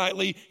very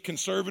tightly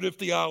conservative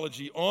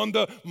theology. On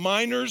the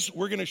minors,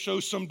 we're going to show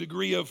some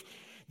degree of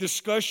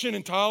discussion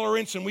and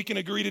tolerance, and we can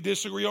agree to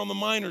disagree on the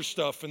minor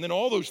stuff. And then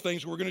all those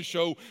things, we're going to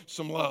show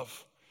some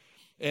love.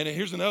 And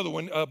here's another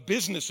one,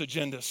 business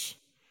agendas.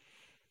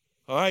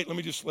 All right, let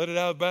me just let it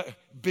out.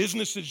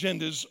 Business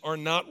agendas are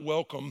not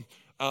welcome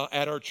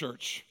at our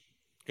church.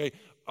 Okay,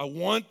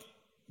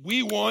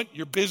 we want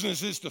your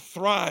businesses to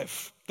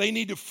thrive. They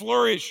need to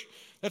flourish.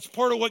 That's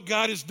part of what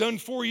God has done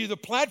for you, the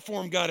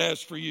platform God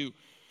has for you.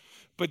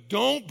 But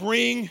don't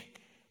bring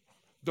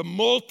the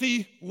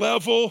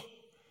multi-level.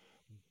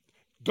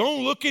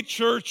 Don't look at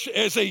church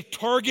as a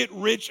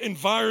target-rich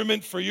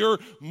environment for your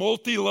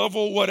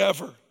multi-level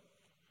whatever.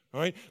 All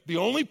right. The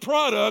only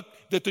product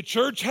that the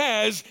church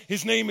has,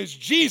 his name is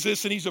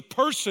Jesus, and he's a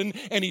person,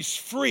 and he's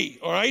free.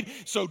 All right.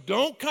 So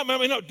don't come.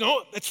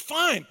 That's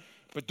fine,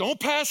 but don't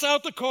pass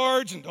out the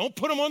cards and don't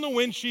put them on the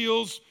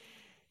windshields.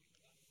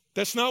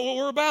 That's not what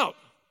we're about.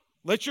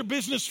 Let your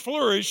business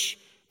flourish,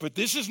 but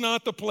this is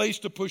not the place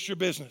to push your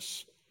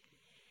business.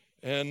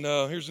 And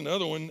here's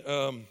another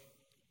one.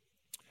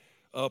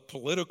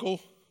 Political.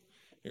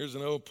 Here's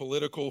an old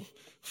political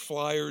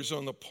flyers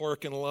on the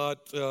parking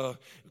lot.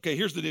 Okay,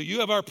 here's the deal. You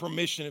have our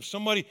permission. If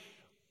somebody,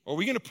 are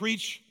we going to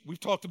preach? We've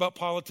talked about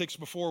politics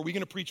before. Are we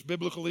going to preach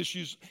biblical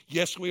issues?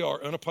 Yes, we are,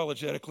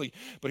 unapologetically.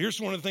 But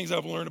here's one of the things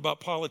I've learned about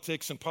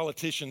politics and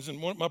politicians. And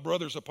my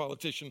brother's a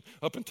politician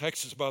up in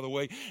Texas, by the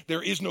way.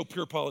 There is no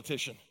pure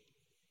politician.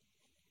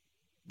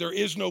 There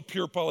is no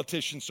pure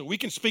politician. So we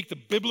can speak the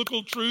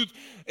biblical truth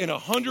in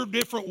 100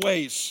 different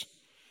ways.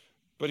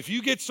 But if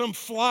you get some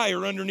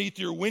flyer underneath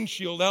your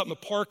windshield out in the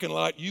parking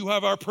lot, you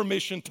have our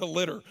permission to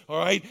litter, all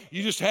right?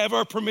 You just have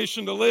our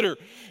permission to litter.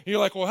 And you're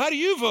like, well, how do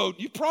you vote?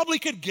 You probably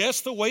could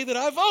guess the way that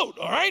I vote,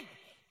 all right?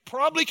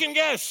 Probably can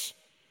guess.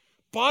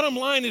 Bottom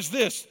line is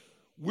this.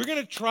 We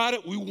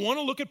want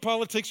to look at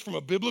politics from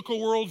a biblical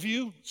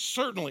worldview,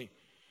 certainly.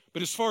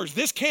 But as far as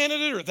this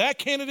candidate or that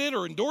candidate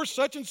or endorse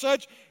such and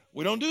such,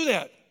 we don't do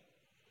that.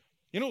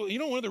 You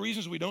know one of the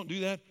reasons we don't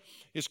do that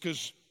is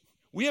because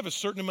we have a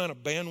certain amount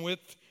of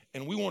bandwidth,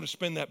 and we want to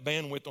spend that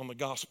bandwidth on the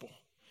gospel.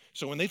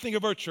 So when they think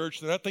of our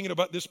church, they're not thinking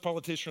about this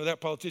politician or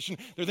that politician.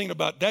 They're thinking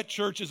about that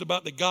church is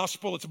about the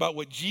gospel. It's about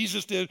what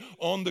Jesus did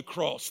on the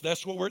cross.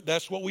 That's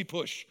what we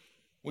push.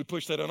 We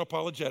push that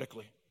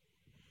unapologetically.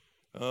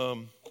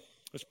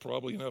 That's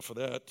probably enough of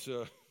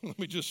that. Let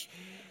me just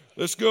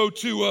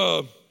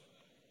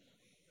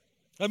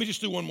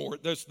do one more.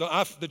 There's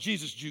the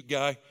Jesus Juke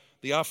guy,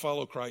 the I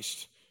follow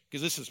Christ,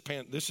 because this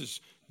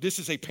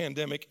is a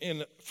pandemic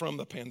from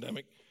the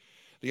pandemic.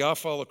 The I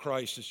follow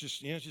Christ is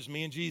just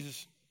me and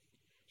Jesus.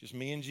 Just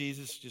me and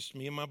Jesus, just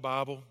me and my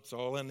Bible. That's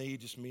all I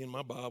need, just me and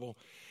my Bible.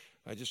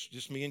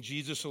 Just me and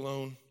Jesus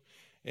alone.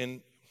 And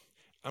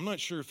I'm not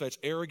sure if that's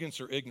arrogance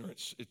or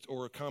ignorance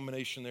or a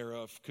combination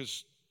thereof.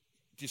 Because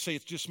if you say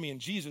it's just me and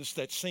Jesus,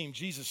 that same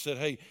Jesus said,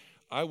 hey,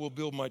 I will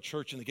build my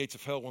church and the gates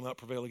of hell will not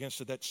prevail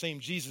against it. That same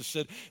Jesus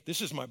said,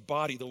 this is my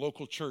body, the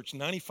local church.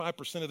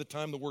 95% of the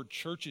time the word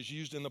church is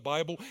used in the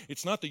Bible.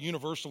 It's not the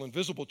universal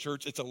invisible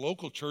church. It's a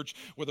local church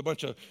with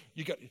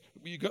you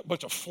got a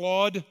bunch of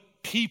flawed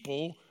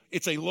people.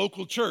 It's a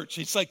local church.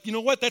 It's like, you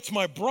know what? That's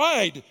my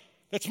bride.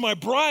 That's my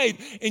bride.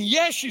 And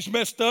yes, she's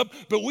messed up,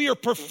 but we are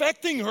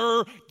perfecting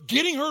her,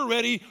 getting her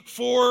ready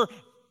for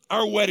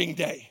our wedding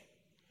day.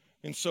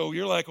 And so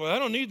you're like, well, I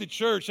don't need the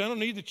church.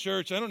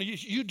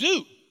 You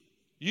do.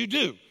 You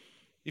do.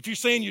 If you're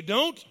saying you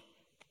don't,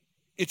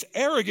 it's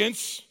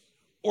arrogance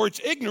or it's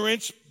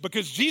ignorance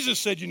because Jesus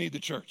said you need the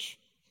church.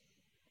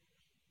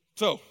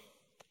 So,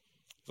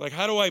 it's like,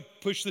 how do I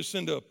push this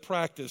into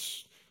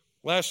practice?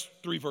 Last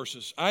 3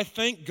 verses. I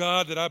thank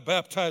God that I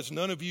baptized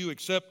none of you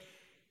except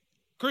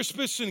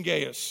Crispus and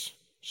Gaius,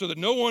 so that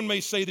no one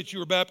may say that you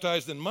were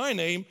baptized in my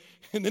name.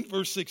 And then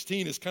verse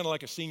 16 is kind of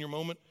like a senior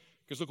moment,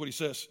 because look what he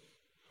says.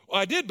 Well,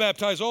 I did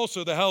baptize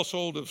also the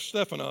household of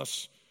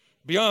Stephanas.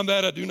 Beyond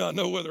that, I do not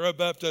know whether I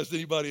baptized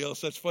anybody else.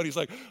 That's funny. He's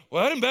like,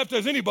 well, I didn't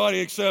baptize anybody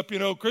except,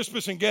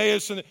 Crispus and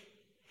Gaius. And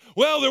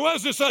well, there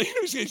was this other,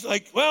 he's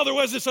like, well, there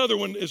was this other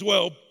one as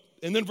well.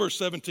 And then verse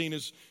 17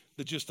 is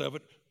the gist of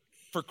it.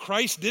 For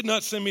Christ did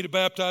not send me to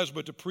baptize,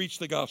 but to preach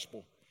the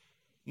gospel,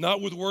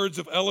 not with words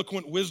of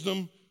eloquent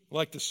wisdom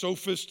like the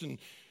sophist and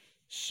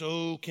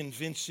so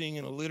convincing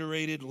and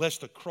alliterated,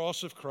 lest the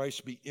cross of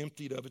Christ be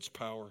emptied of its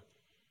power.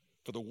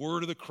 For the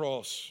word of the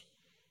cross,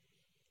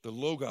 the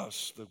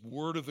logos, the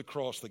word of the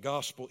cross, the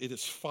gospel, it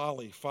is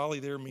folly. Folly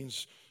there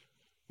means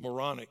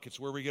moronic. It's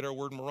where we get our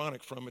word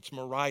moronic from. It's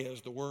Moriah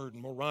is the word,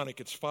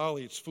 moronic. It's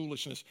folly, it's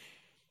foolishness.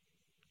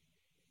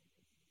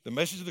 The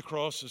message of the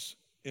cross is,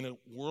 in a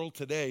world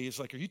today, is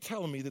like, are you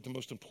telling me that the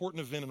most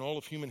important event in all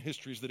of human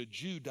history is that a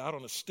Jew died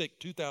on a stick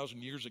 2,000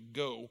 years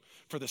ago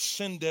for the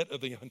sin debt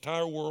of the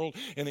entire world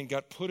and then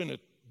got put into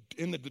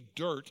the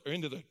dirt or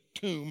into the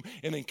tomb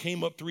and then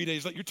came up 3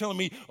 days later? You're telling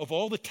me of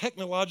all the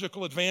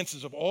technological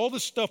advances, of all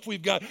the stuff we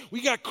got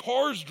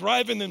cars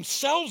driving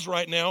themselves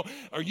right now.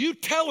 Are you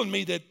telling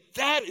me that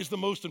that is the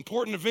most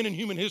important event in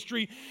human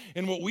history?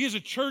 And what we as a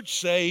church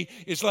say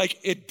is like,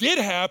 it did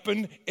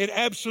happen. It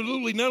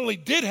absolutely not only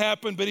did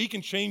happen, but he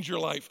can change your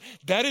life.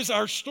 That is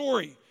our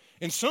story.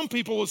 And some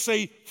people will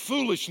say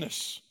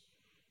foolishness.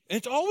 And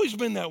it's always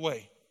been that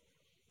way.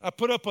 I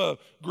put up a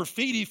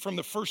graffiti from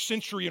the first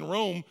century in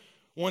Rome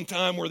one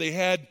time where the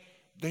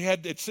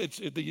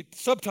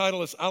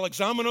subtitle is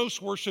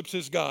Alexamenos worships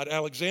his God.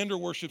 Alexander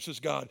worships his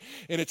God.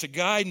 And it's a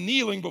guy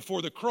kneeling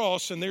before the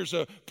cross, and there's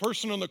a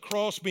person on the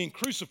cross being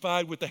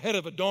crucified with the head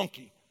of a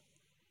donkey.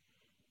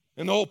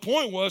 And the whole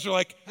point was, they're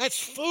like, that's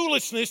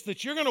foolishness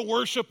that you're going to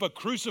worship a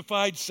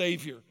crucified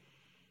Savior.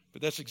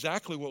 But that's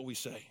exactly what we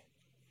say.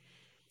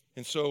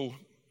 And so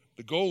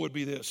the goal would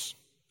be this,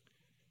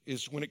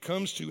 is when it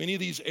comes to any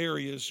of these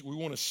areas, we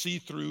want to see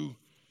through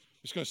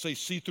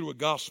a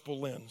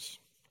gospel lens.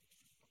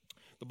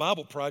 The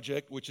Bible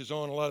Project, which is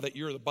on a lot of that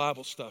Year of the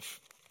Bible stuff.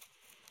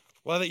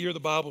 A lot of that Year of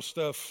the Bible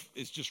stuff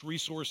is just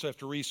resource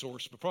after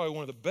resource, but probably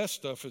one of the best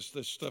stuff is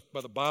this stuff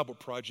by the Bible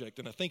Project,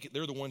 and I think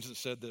they're the ones that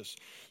said this.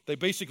 They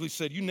basically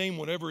said, you name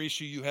whatever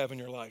issue you have in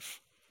your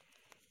life.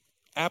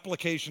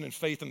 Application and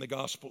faith in the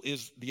gospel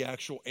is the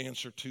actual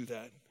answer to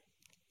that.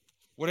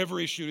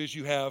 Whatever issue it is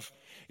you have,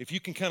 if you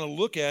can kind of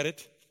look at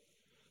it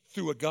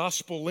through a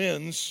gospel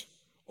lens,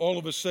 all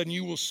of a sudden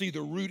you will see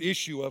the root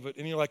issue of it.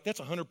 And you're like,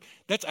 that's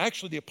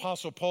actually the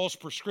Apostle Paul's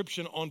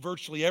prescription on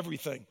virtually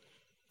everything.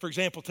 For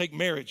example, take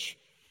marriage.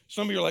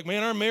 Some of you are like,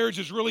 man, our marriage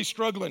is really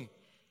struggling.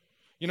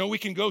 We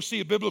can go see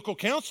a biblical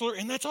counselor,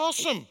 and that's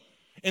awesome.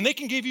 And they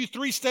can give you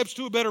 3 steps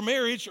to a better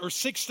marriage or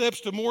 6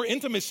 steps to more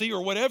intimacy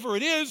or whatever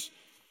it is.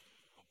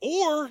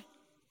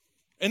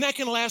 And that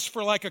can last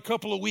for like a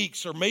couple of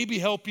weeks or maybe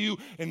help you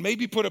and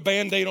maybe put a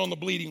Band-Aid on the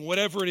bleeding,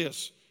 whatever it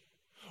is.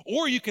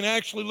 Or you can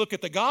actually look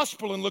at the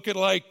gospel and look at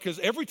because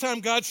every time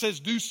God says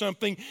do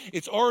something,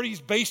 it's already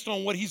based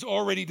on what he's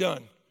already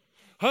done.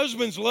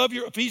 Husbands, love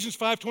your, Ephesians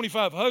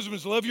 5:25,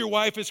 husbands, love your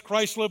wife as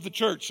Christ loved the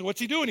church. So what's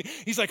he doing?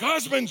 He's like,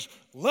 husbands,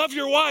 love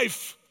your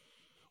wife.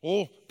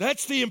 Well,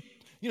 that's the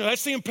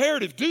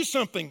imperative. Do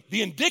something.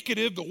 The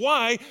indicative, the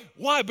why.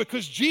 Why?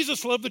 Because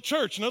Jesus loved the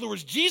church. In other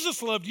words,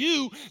 Jesus loved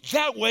you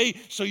that way,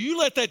 so you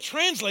let that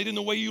translate in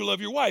the way you love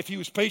your wife. He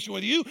was patient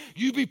with you,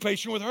 you be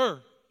patient with her.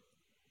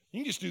 You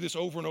can just do this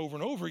over and over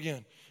and over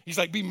again. He's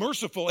like, be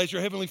merciful as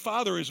your heavenly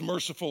Father is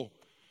merciful.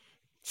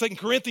 2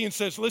 Corinthians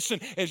says, listen,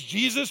 as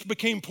Jesus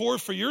became poor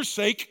for your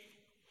sake,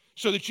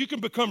 so that you can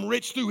become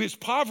rich through his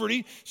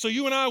poverty. So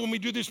you and I, when we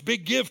do this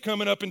big give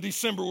coming up in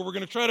December, where we're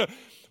going to try to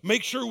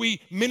make sure we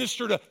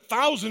minister to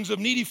thousands of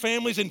needy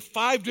families in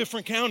 5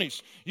 different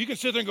counties. You can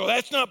sit there and go,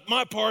 that's not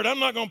my part. I'm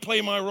not going to play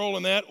my role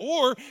in that.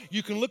 Or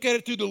you can look at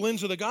it through the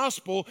lens of the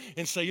gospel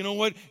and say, you know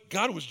what?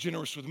 God was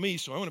generous with me,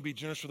 so I want to be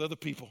generous with other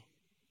people.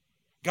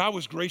 God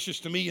was gracious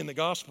to me in the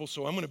gospel,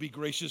 so I'm going to be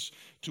gracious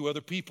to other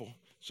people.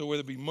 So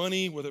whether it be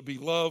money, whether it be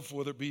love,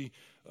 whether it be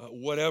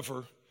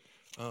whatever,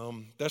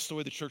 that's the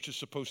way the church is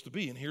supposed to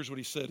be. And here's what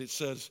he said. It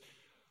says,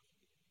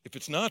 if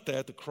it's not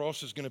that, the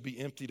cross is going to be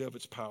emptied of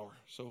its power.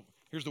 So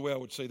here's the way I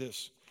would say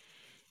this.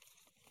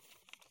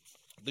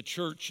 The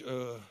church,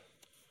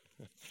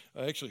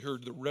 I actually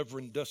heard the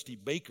Reverend Dusty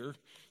Baker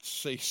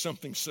say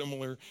something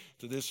similar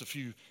to this a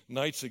few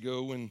nights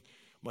ago when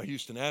my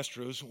Houston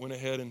Astros went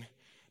ahead and,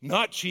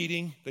 not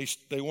cheating,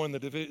 they won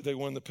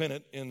the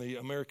pennant in the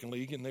American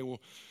League, and they will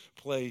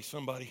play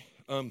somebody.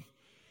 They'll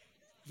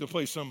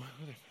play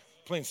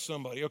playing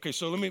somebody. Okay,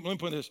 so let me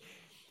put this.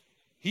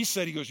 He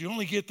said, he goes, you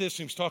only get this.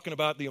 He was talking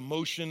about the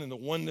emotion and the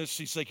oneness.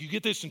 He's like, you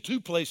get this in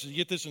 2 places. You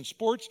get this in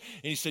sports,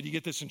 and he said, you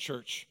get this in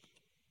church.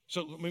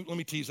 So let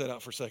me tease that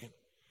out for a second.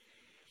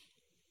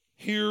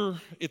 Here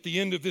at the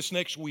end of this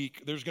next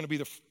week, there's going to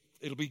be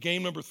it'll be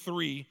game number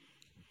 3.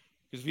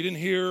 Because if you didn't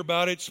hear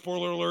about it,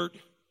 spoiler alert,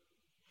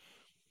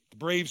 the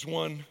Braves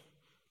won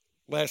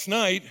last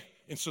night,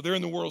 and so they're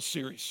in the World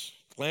Series.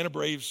 Atlanta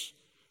Braves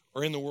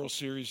are in the World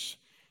Series,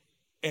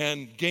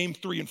 and game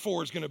 3 and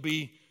 4 is going to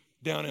be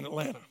down in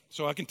Atlanta.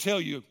 So I can tell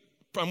you,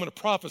 I'm going to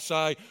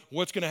prophesy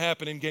what's going to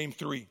happen in game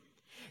 3.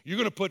 You're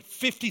going to put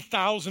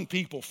 50,000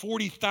 people,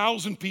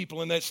 40,000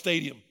 people in that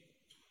stadium.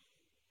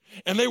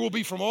 And they will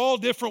be from all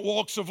different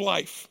walks of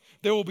life.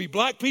 There will be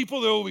black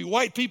people, there will be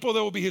white people,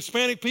 there will be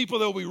Hispanic people,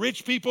 there will be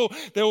rich people,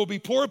 there will be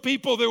poor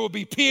people, there will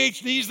be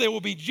PhDs, there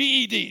will be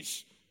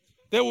GEDs.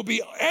 There will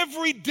be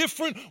every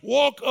different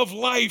walk of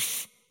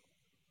life.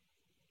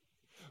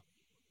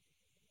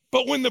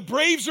 But when the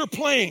Braves are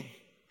playing,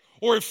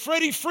 or if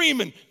Freddie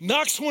Freeman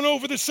knocks one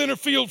over the center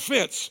field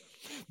fence,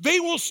 they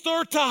will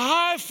start to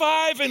high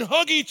five and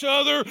hug each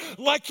other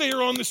like they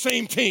are on the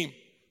same team.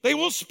 They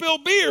will spill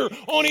beer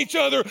on each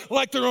other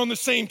like they're on the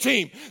same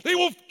team. They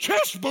will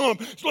chest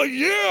bump. It's like,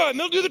 yeah, and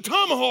they'll do the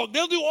tomahawk.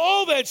 They'll do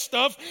all that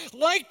stuff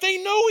like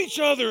they know each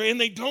other, and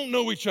they don't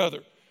know each other.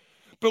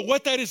 But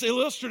what that is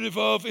illustrative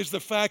of is the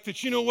fact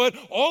that, you know what?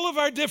 All of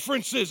our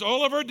differences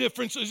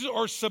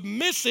are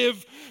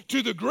submissive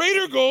to the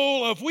greater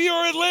goal of we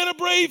are Atlanta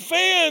Brave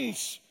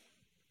fans.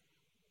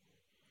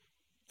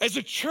 As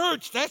a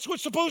church, that's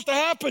what's supposed to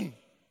happen.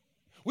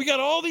 We got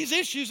all these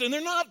issues, and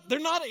they're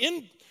not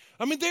in.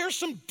 I mean, there are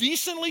some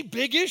decently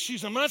big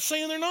issues. I'm not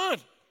saying they're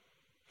not.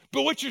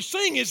 But what you're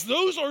saying is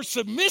those are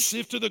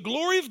submissive to the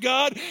glory of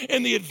God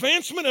and the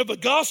advancement of the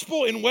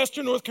gospel in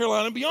Western North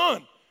Carolina and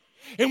beyond.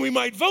 And we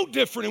might vote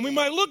different, and we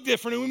might look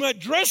different, and we might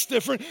dress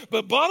different.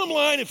 But bottom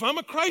line, if I'm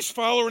a Christ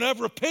follower and I've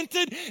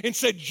repented and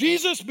said,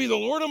 Jesus be the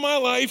Lord of my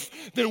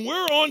life, then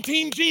we're on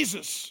Team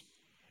Jesus.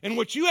 And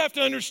what you have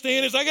to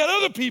understand is I got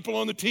other people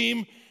on the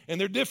team, and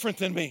they're different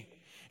than me.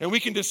 And we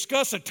can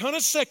discuss a ton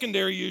of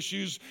secondary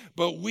issues,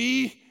 but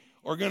we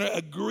are going to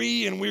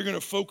agree, and we're going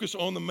to focus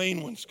on the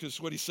main ones,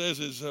 because what he says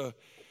is,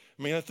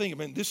 I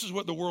think this is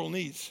what the world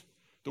needs.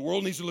 The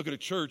world needs to look at a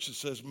church that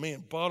says,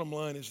 man, bottom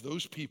line is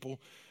those people,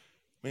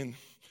 man,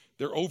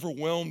 they're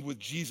overwhelmed with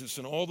Jesus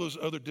and all those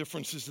other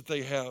differences that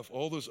they have,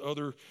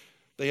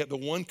 they have the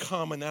one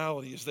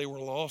commonality is they were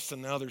lost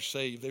and now they're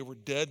saved. They were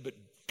dead, but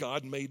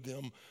God made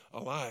them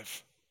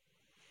alive.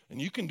 And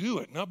you can do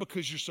it, not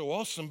because you're so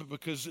awesome, but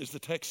because, as the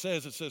text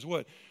says, it says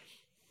what?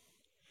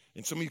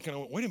 And some of you kind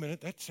of went, wait a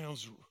minute, that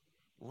sounds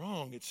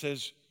wrong. It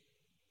says,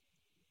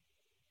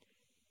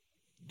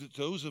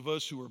 those of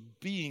us who are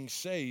being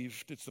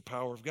saved, it's the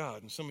power of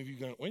God. And some of you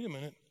going, wait a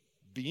minute,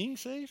 being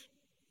saved?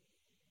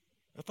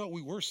 I thought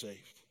we were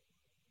saved.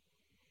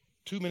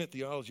 2-minute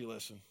theology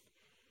lesson.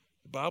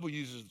 The Bible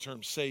uses the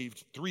term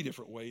saved 3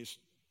 different ways.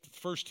 The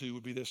first 2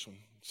 would be this one.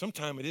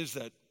 Sometimes it is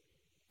that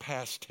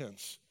past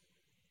tense.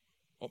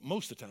 Well,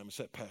 most of the time it's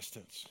that past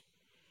tense.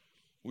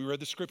 We read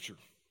the scripture.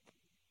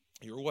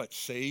 You're what?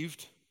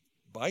 Saved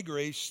by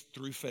grace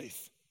through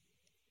faith.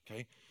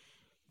 Okay?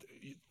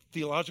 The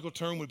theological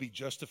term would be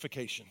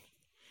justification.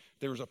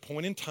 There was a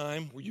point in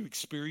time where you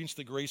experienced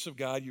the grace of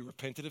God, you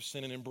repented of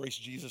sin and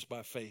embraced Jesus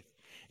by faith.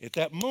 At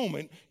that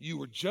moment, you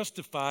were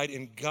justified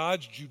in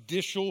God's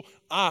judicial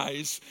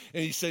eyes,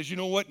 and he says, you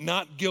know what?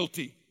 Not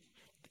guilty.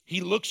 He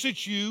looks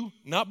at you,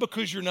 not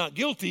because you're not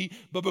guilty,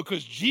 but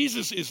because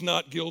Jesus is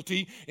not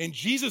guilty, and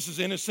Jesus is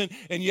innocent,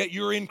 and yet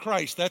you're in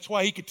Christ. That's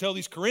why he could tell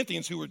these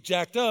Corinthians who were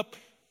jacked up,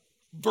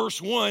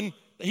 verse 1,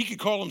 he could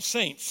call them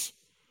saints.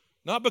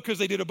 Not because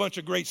they did a bunch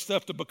of great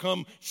stuff to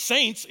become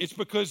saints, it's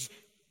because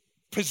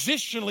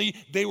positionally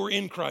they were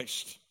in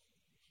Christ.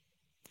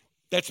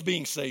 That's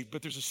being saved.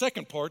 But there's a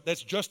second part,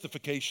 that's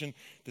justification.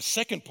 The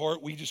second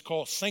part we just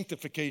call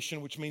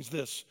sanctification, which means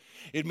this.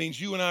 It means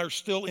you and I are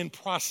still in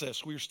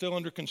process. We are still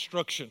under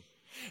construction.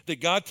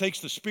 That God takes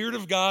the Spirit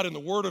of God and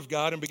the Word of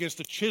God and begins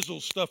to chisel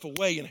stuff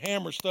away and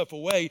hammer stuff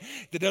away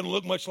that doesn't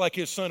look much like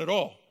His Son at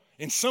all.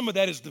 And some of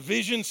that is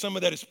division, some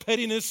of that is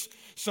pettiness,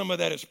 some of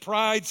that is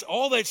pride.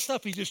 All that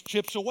stuff, He just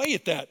chips away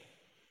at that.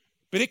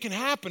 But it can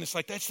happen. It's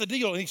like, that's the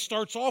deal. And He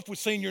starts off with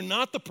saying, you're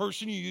not the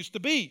person you used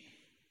to be.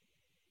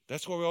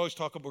 That's why we always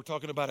we're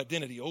talking about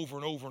identity over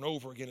and over and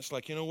over again. It's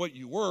like, you know what?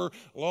 You were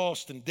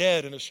lost and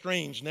dead and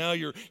estranged. Now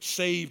you're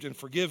saved and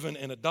forgiven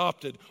and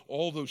adopted,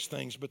 all those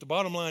things. But the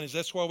bottom line is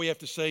that's why we have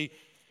to say,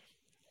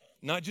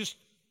 not just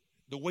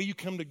the way you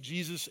come to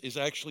Jesus is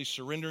actually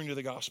surrendering to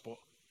the gospel.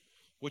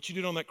 What you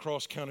did on that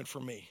cross counted for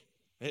me.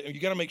 You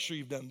got to make sure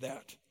you've done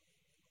that.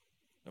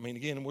 I mean,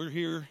 again, we're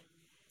here,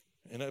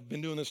 and I've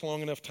been doing this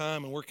long enough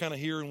time, and we're kind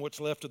of here in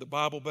what's left of the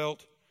Bible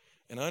Belt.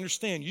 And I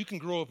understand you can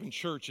grow up in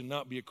church and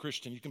not be a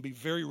Christian. You can be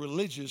very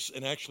religious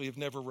and actually have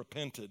never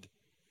repented.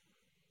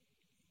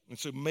 And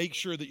so make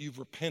sure that you've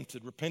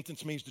repented.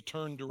 Repentance means to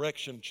turn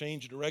direction,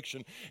 change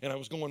direction. And I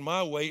was going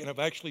my way, and I've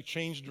actually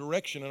changed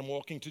direction, and I'm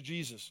walking to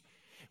Jesus.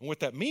 And what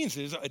that means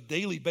is, a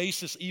daily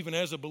basis, even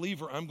as a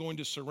believer, I'm going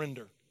to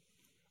surrender.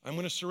 I'm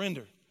going to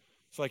surrender.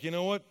 It's like, you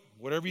know what?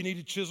 Whatever you need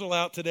to chisel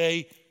out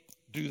today,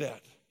 do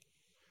that.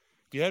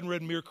 If you hadn't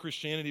read Mere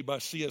Christianity by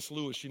C.S.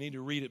 Lewis, you need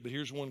to read it, but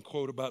here's one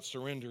quote about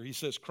surrender. He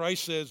says,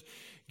 Christ says,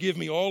 give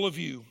me all of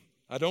you.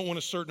 I don't want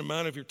a certain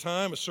amount of your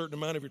time, a certain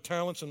amount of your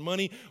talents and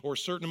money, or a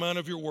certain amount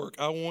of your work.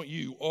 I want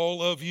you,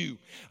 all of you.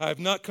 I have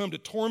not come to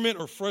torment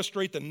or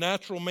frustrate the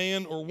natural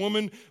man or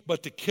woman,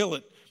 but to kill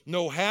it.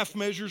 No half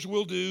measures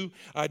will do.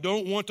 I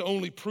don't want to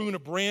only prune a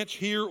branch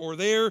here or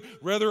there.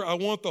 Rather, I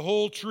want the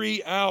whole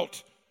tree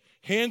out.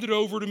 Hand it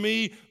over to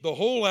me, the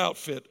whole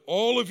outfit,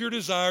 all of your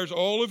desires,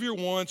 all of your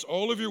wants,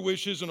 all of your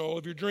wishes, and all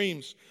of your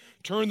dreams.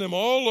 Turn them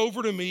all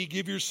over to me.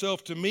 Give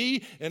yourself to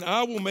me, and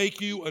I will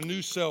make you a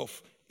new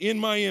self in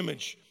my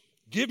image.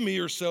 Give me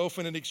yourself,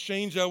 and in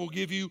exchange I will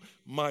give you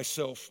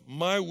myself.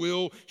 My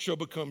will shall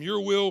become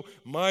your will.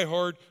 My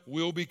heart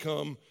will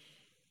become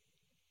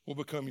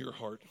your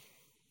heart.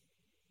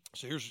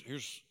 So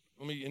here's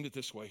let me end it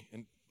this way,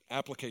 in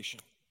application.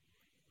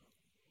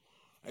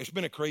 It's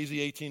been a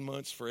crazy 18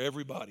 months for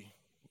everybody.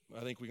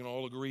 I think we can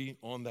all agree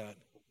on that.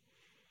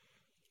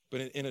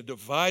 But in a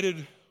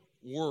divided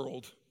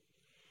world,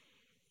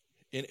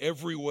 in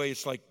every way,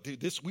 it's like,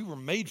 dude, we were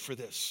made for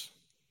this.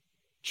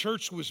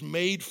 Church was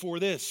made for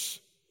this.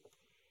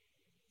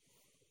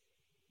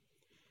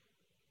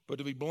 But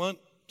to be blunt,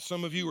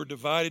 some of you are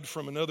divided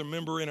from another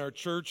member in our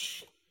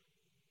church,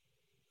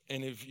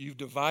 and if you've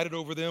divided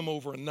over them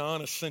over a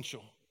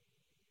non-essential,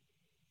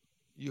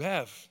 you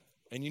have,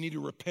 and you need to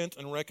repent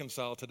and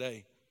reconcile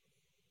today.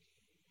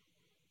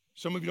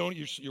 Some of you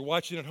don't, you're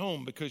watching at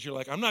home because you're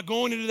like, I'm not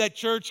going into that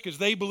church because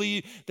they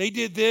believe they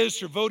did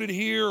this or voted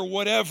here or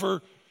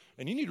whatever,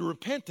 and you need to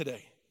repent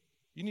today.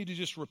 You need to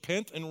just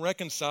repent and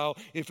reconcile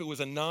if it was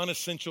a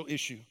non-essential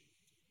issue.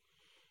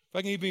 If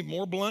I can even be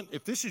more blunt,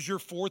 if this is your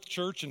fourth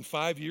church in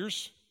 5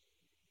 years,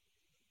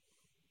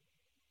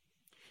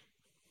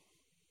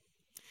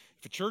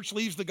 if a church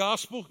leaves the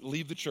gospel,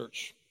 leave the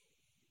church.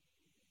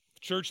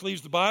 If the church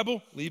leaves the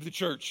Bible, leave the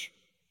church.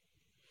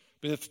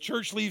 But if the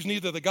church leaves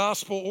neither the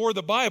gospel or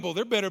the Bible,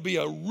 there better be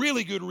a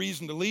really good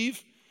reason to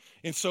leave.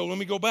 And so let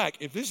me go back.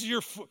 If this is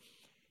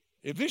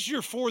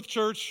your fourth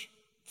church,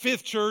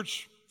 fifth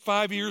church,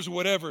 5 years or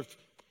whatever,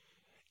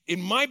 it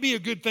might be a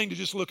good thing to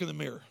just look in the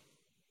mirror.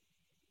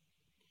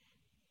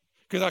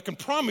 Because I can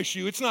promise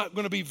you, it's not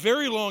going to be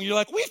very long. You're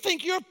like, we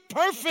think you're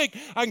perfect.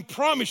 I can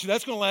promise you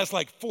that's going to last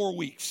like 4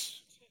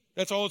 weeks.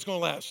 That's all it's going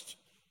to last.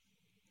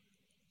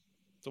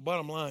 So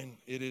bottom line,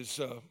 it is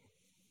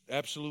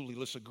absolutely,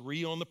 let's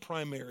agree on the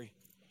primary.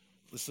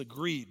 Let's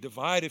agree,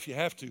 divide if you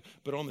have to.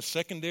 But on the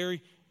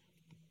secondary,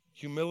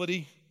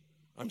 humility,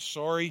 I'm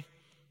sorry,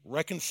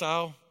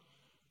 reconcile.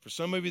 For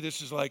some of you,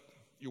 this is like,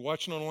 you're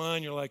watching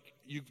online, you're like,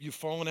 you've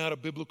fallen out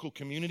of biblical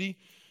community.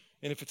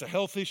 And if it's a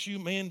health issue,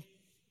 man,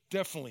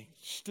 definitely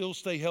still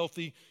stay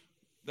healthy.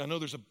 I know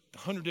there's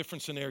 100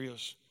 different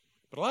scenarios.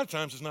 But a lot of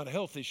times it's not a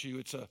health issue.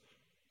 It's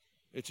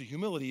a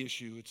humility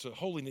issue. It's a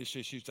holiness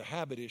issue. It's a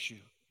habit issue.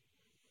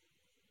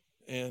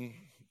 And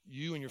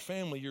you and your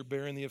family, you're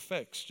bearing the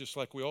effects, just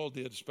like we all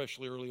did,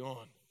 especially early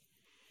on.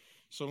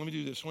 So let me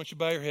do this. Why don't you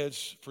bow your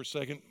heads for a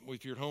second?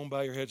 If you're at home,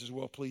 bow your heads as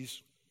well,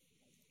 please.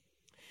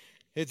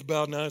 Heads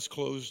bowed and eyes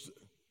closed.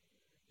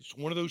 It's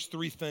one of those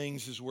three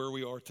things is where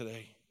we are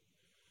today.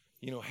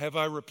 You know, have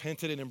I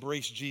repented and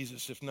embraced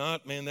Jesus? If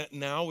not, man, that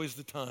now is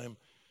the time.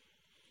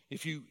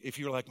 If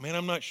you're like, man,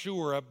 I'm not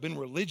sure. I've been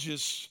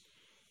religious,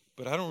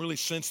 but I don't really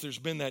sense there's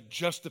been that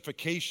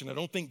justification. I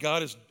don't think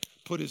God has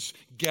put his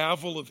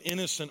gavel of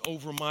innocence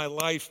over my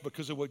life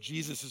because of what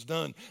Jesus has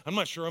done. I'm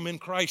not sure I'm in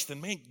Christ.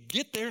 And man,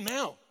 get there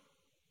now.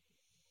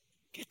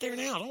 Get there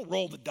now. Don't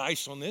roll the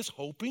dice on this,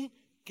 hoping.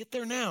 Get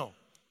there now.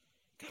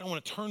 God, I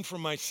want to turn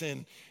from my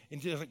sin. And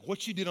just like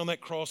what you did on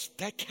that cross,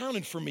 that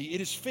counted for me.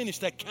 It is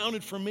finished. That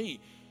counted for me.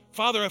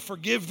 Father, I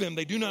forgive them.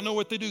 They do not know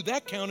what they do.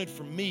 That counted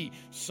for me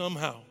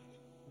somehow.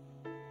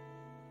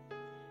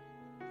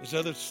 There's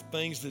other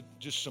things that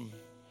just some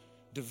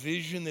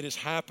division that has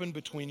happened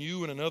between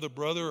you and another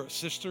brother or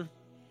sister.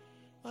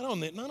 Not on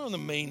the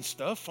main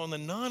stuff, on the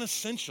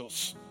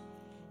non-essentials.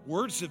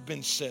 Words have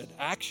been said.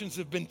 Actions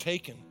have been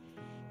taken.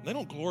 They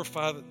don't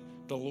glorify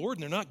the Lord,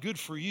 and they're not good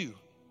for you.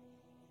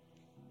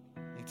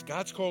 And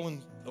God's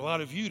calling a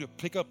lot of you to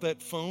pick up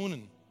that phone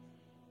and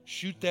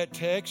shoot that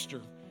text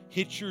or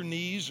hit your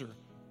knees or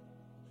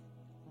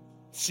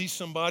see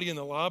somebody in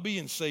the lobby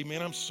and say,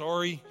 man, I'm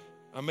sorry.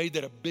 I made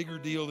that a bigger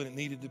deal than it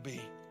needed to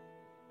be.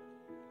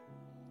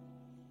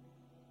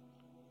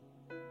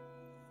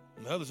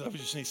 And others, I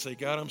just need to say,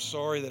 God, I'm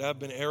sorry that I've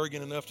been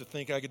arrogant enough to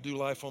think I could do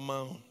life on my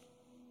own.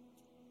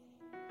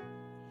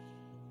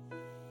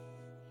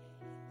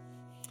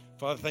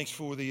 Father, thanks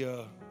for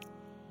the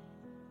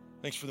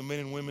men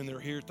and women that are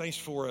here. Thanks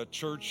for a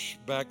church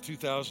back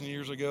 2,000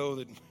 years ago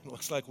that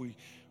looks like we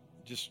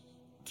just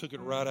took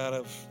it right out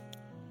of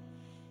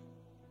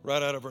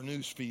our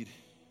news feed.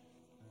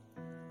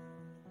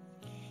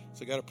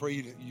 So God, I pray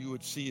that you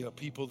would see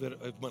people that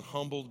have been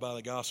humbled by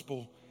the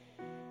gospel,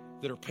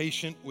 that are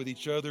patient with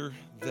each other,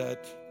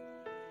 that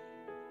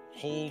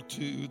hold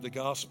to the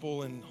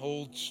gospel and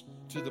hold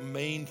to the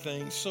main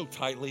thing so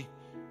tightly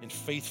and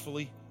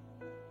faithfully.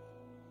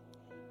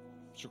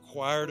 It's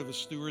required of a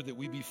steward that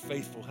we be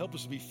faithful. Help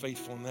us to be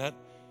faithful in that.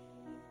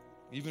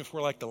 Even if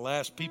we're like the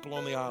last people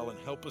on the island,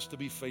 help us to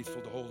be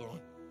faithful to hold on.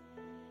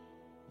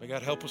 May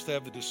God help us to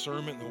have the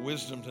discernment and the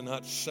wisdom to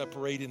not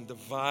separate and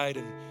divide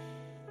and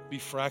be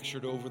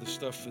fractured over the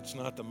stuff that's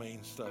not the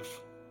main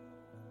stuff.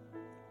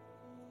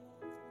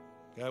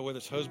 God, whether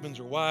it's husbands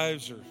or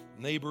wives or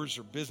neighbors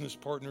or business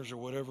partners or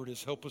whatever it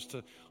is, help us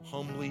to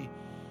humbly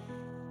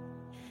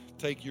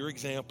take your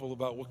example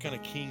about what kind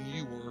of king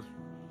you were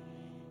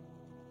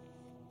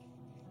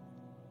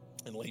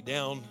and lay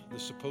down the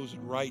supposed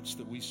rights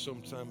that we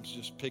sometimes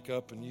just pick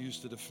up and use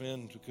to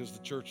defend because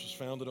the church was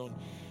founded on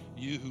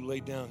you who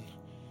laid down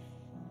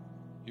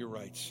your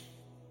rights.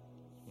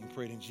 We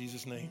pray it in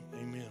Jesus' name.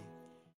 Amen.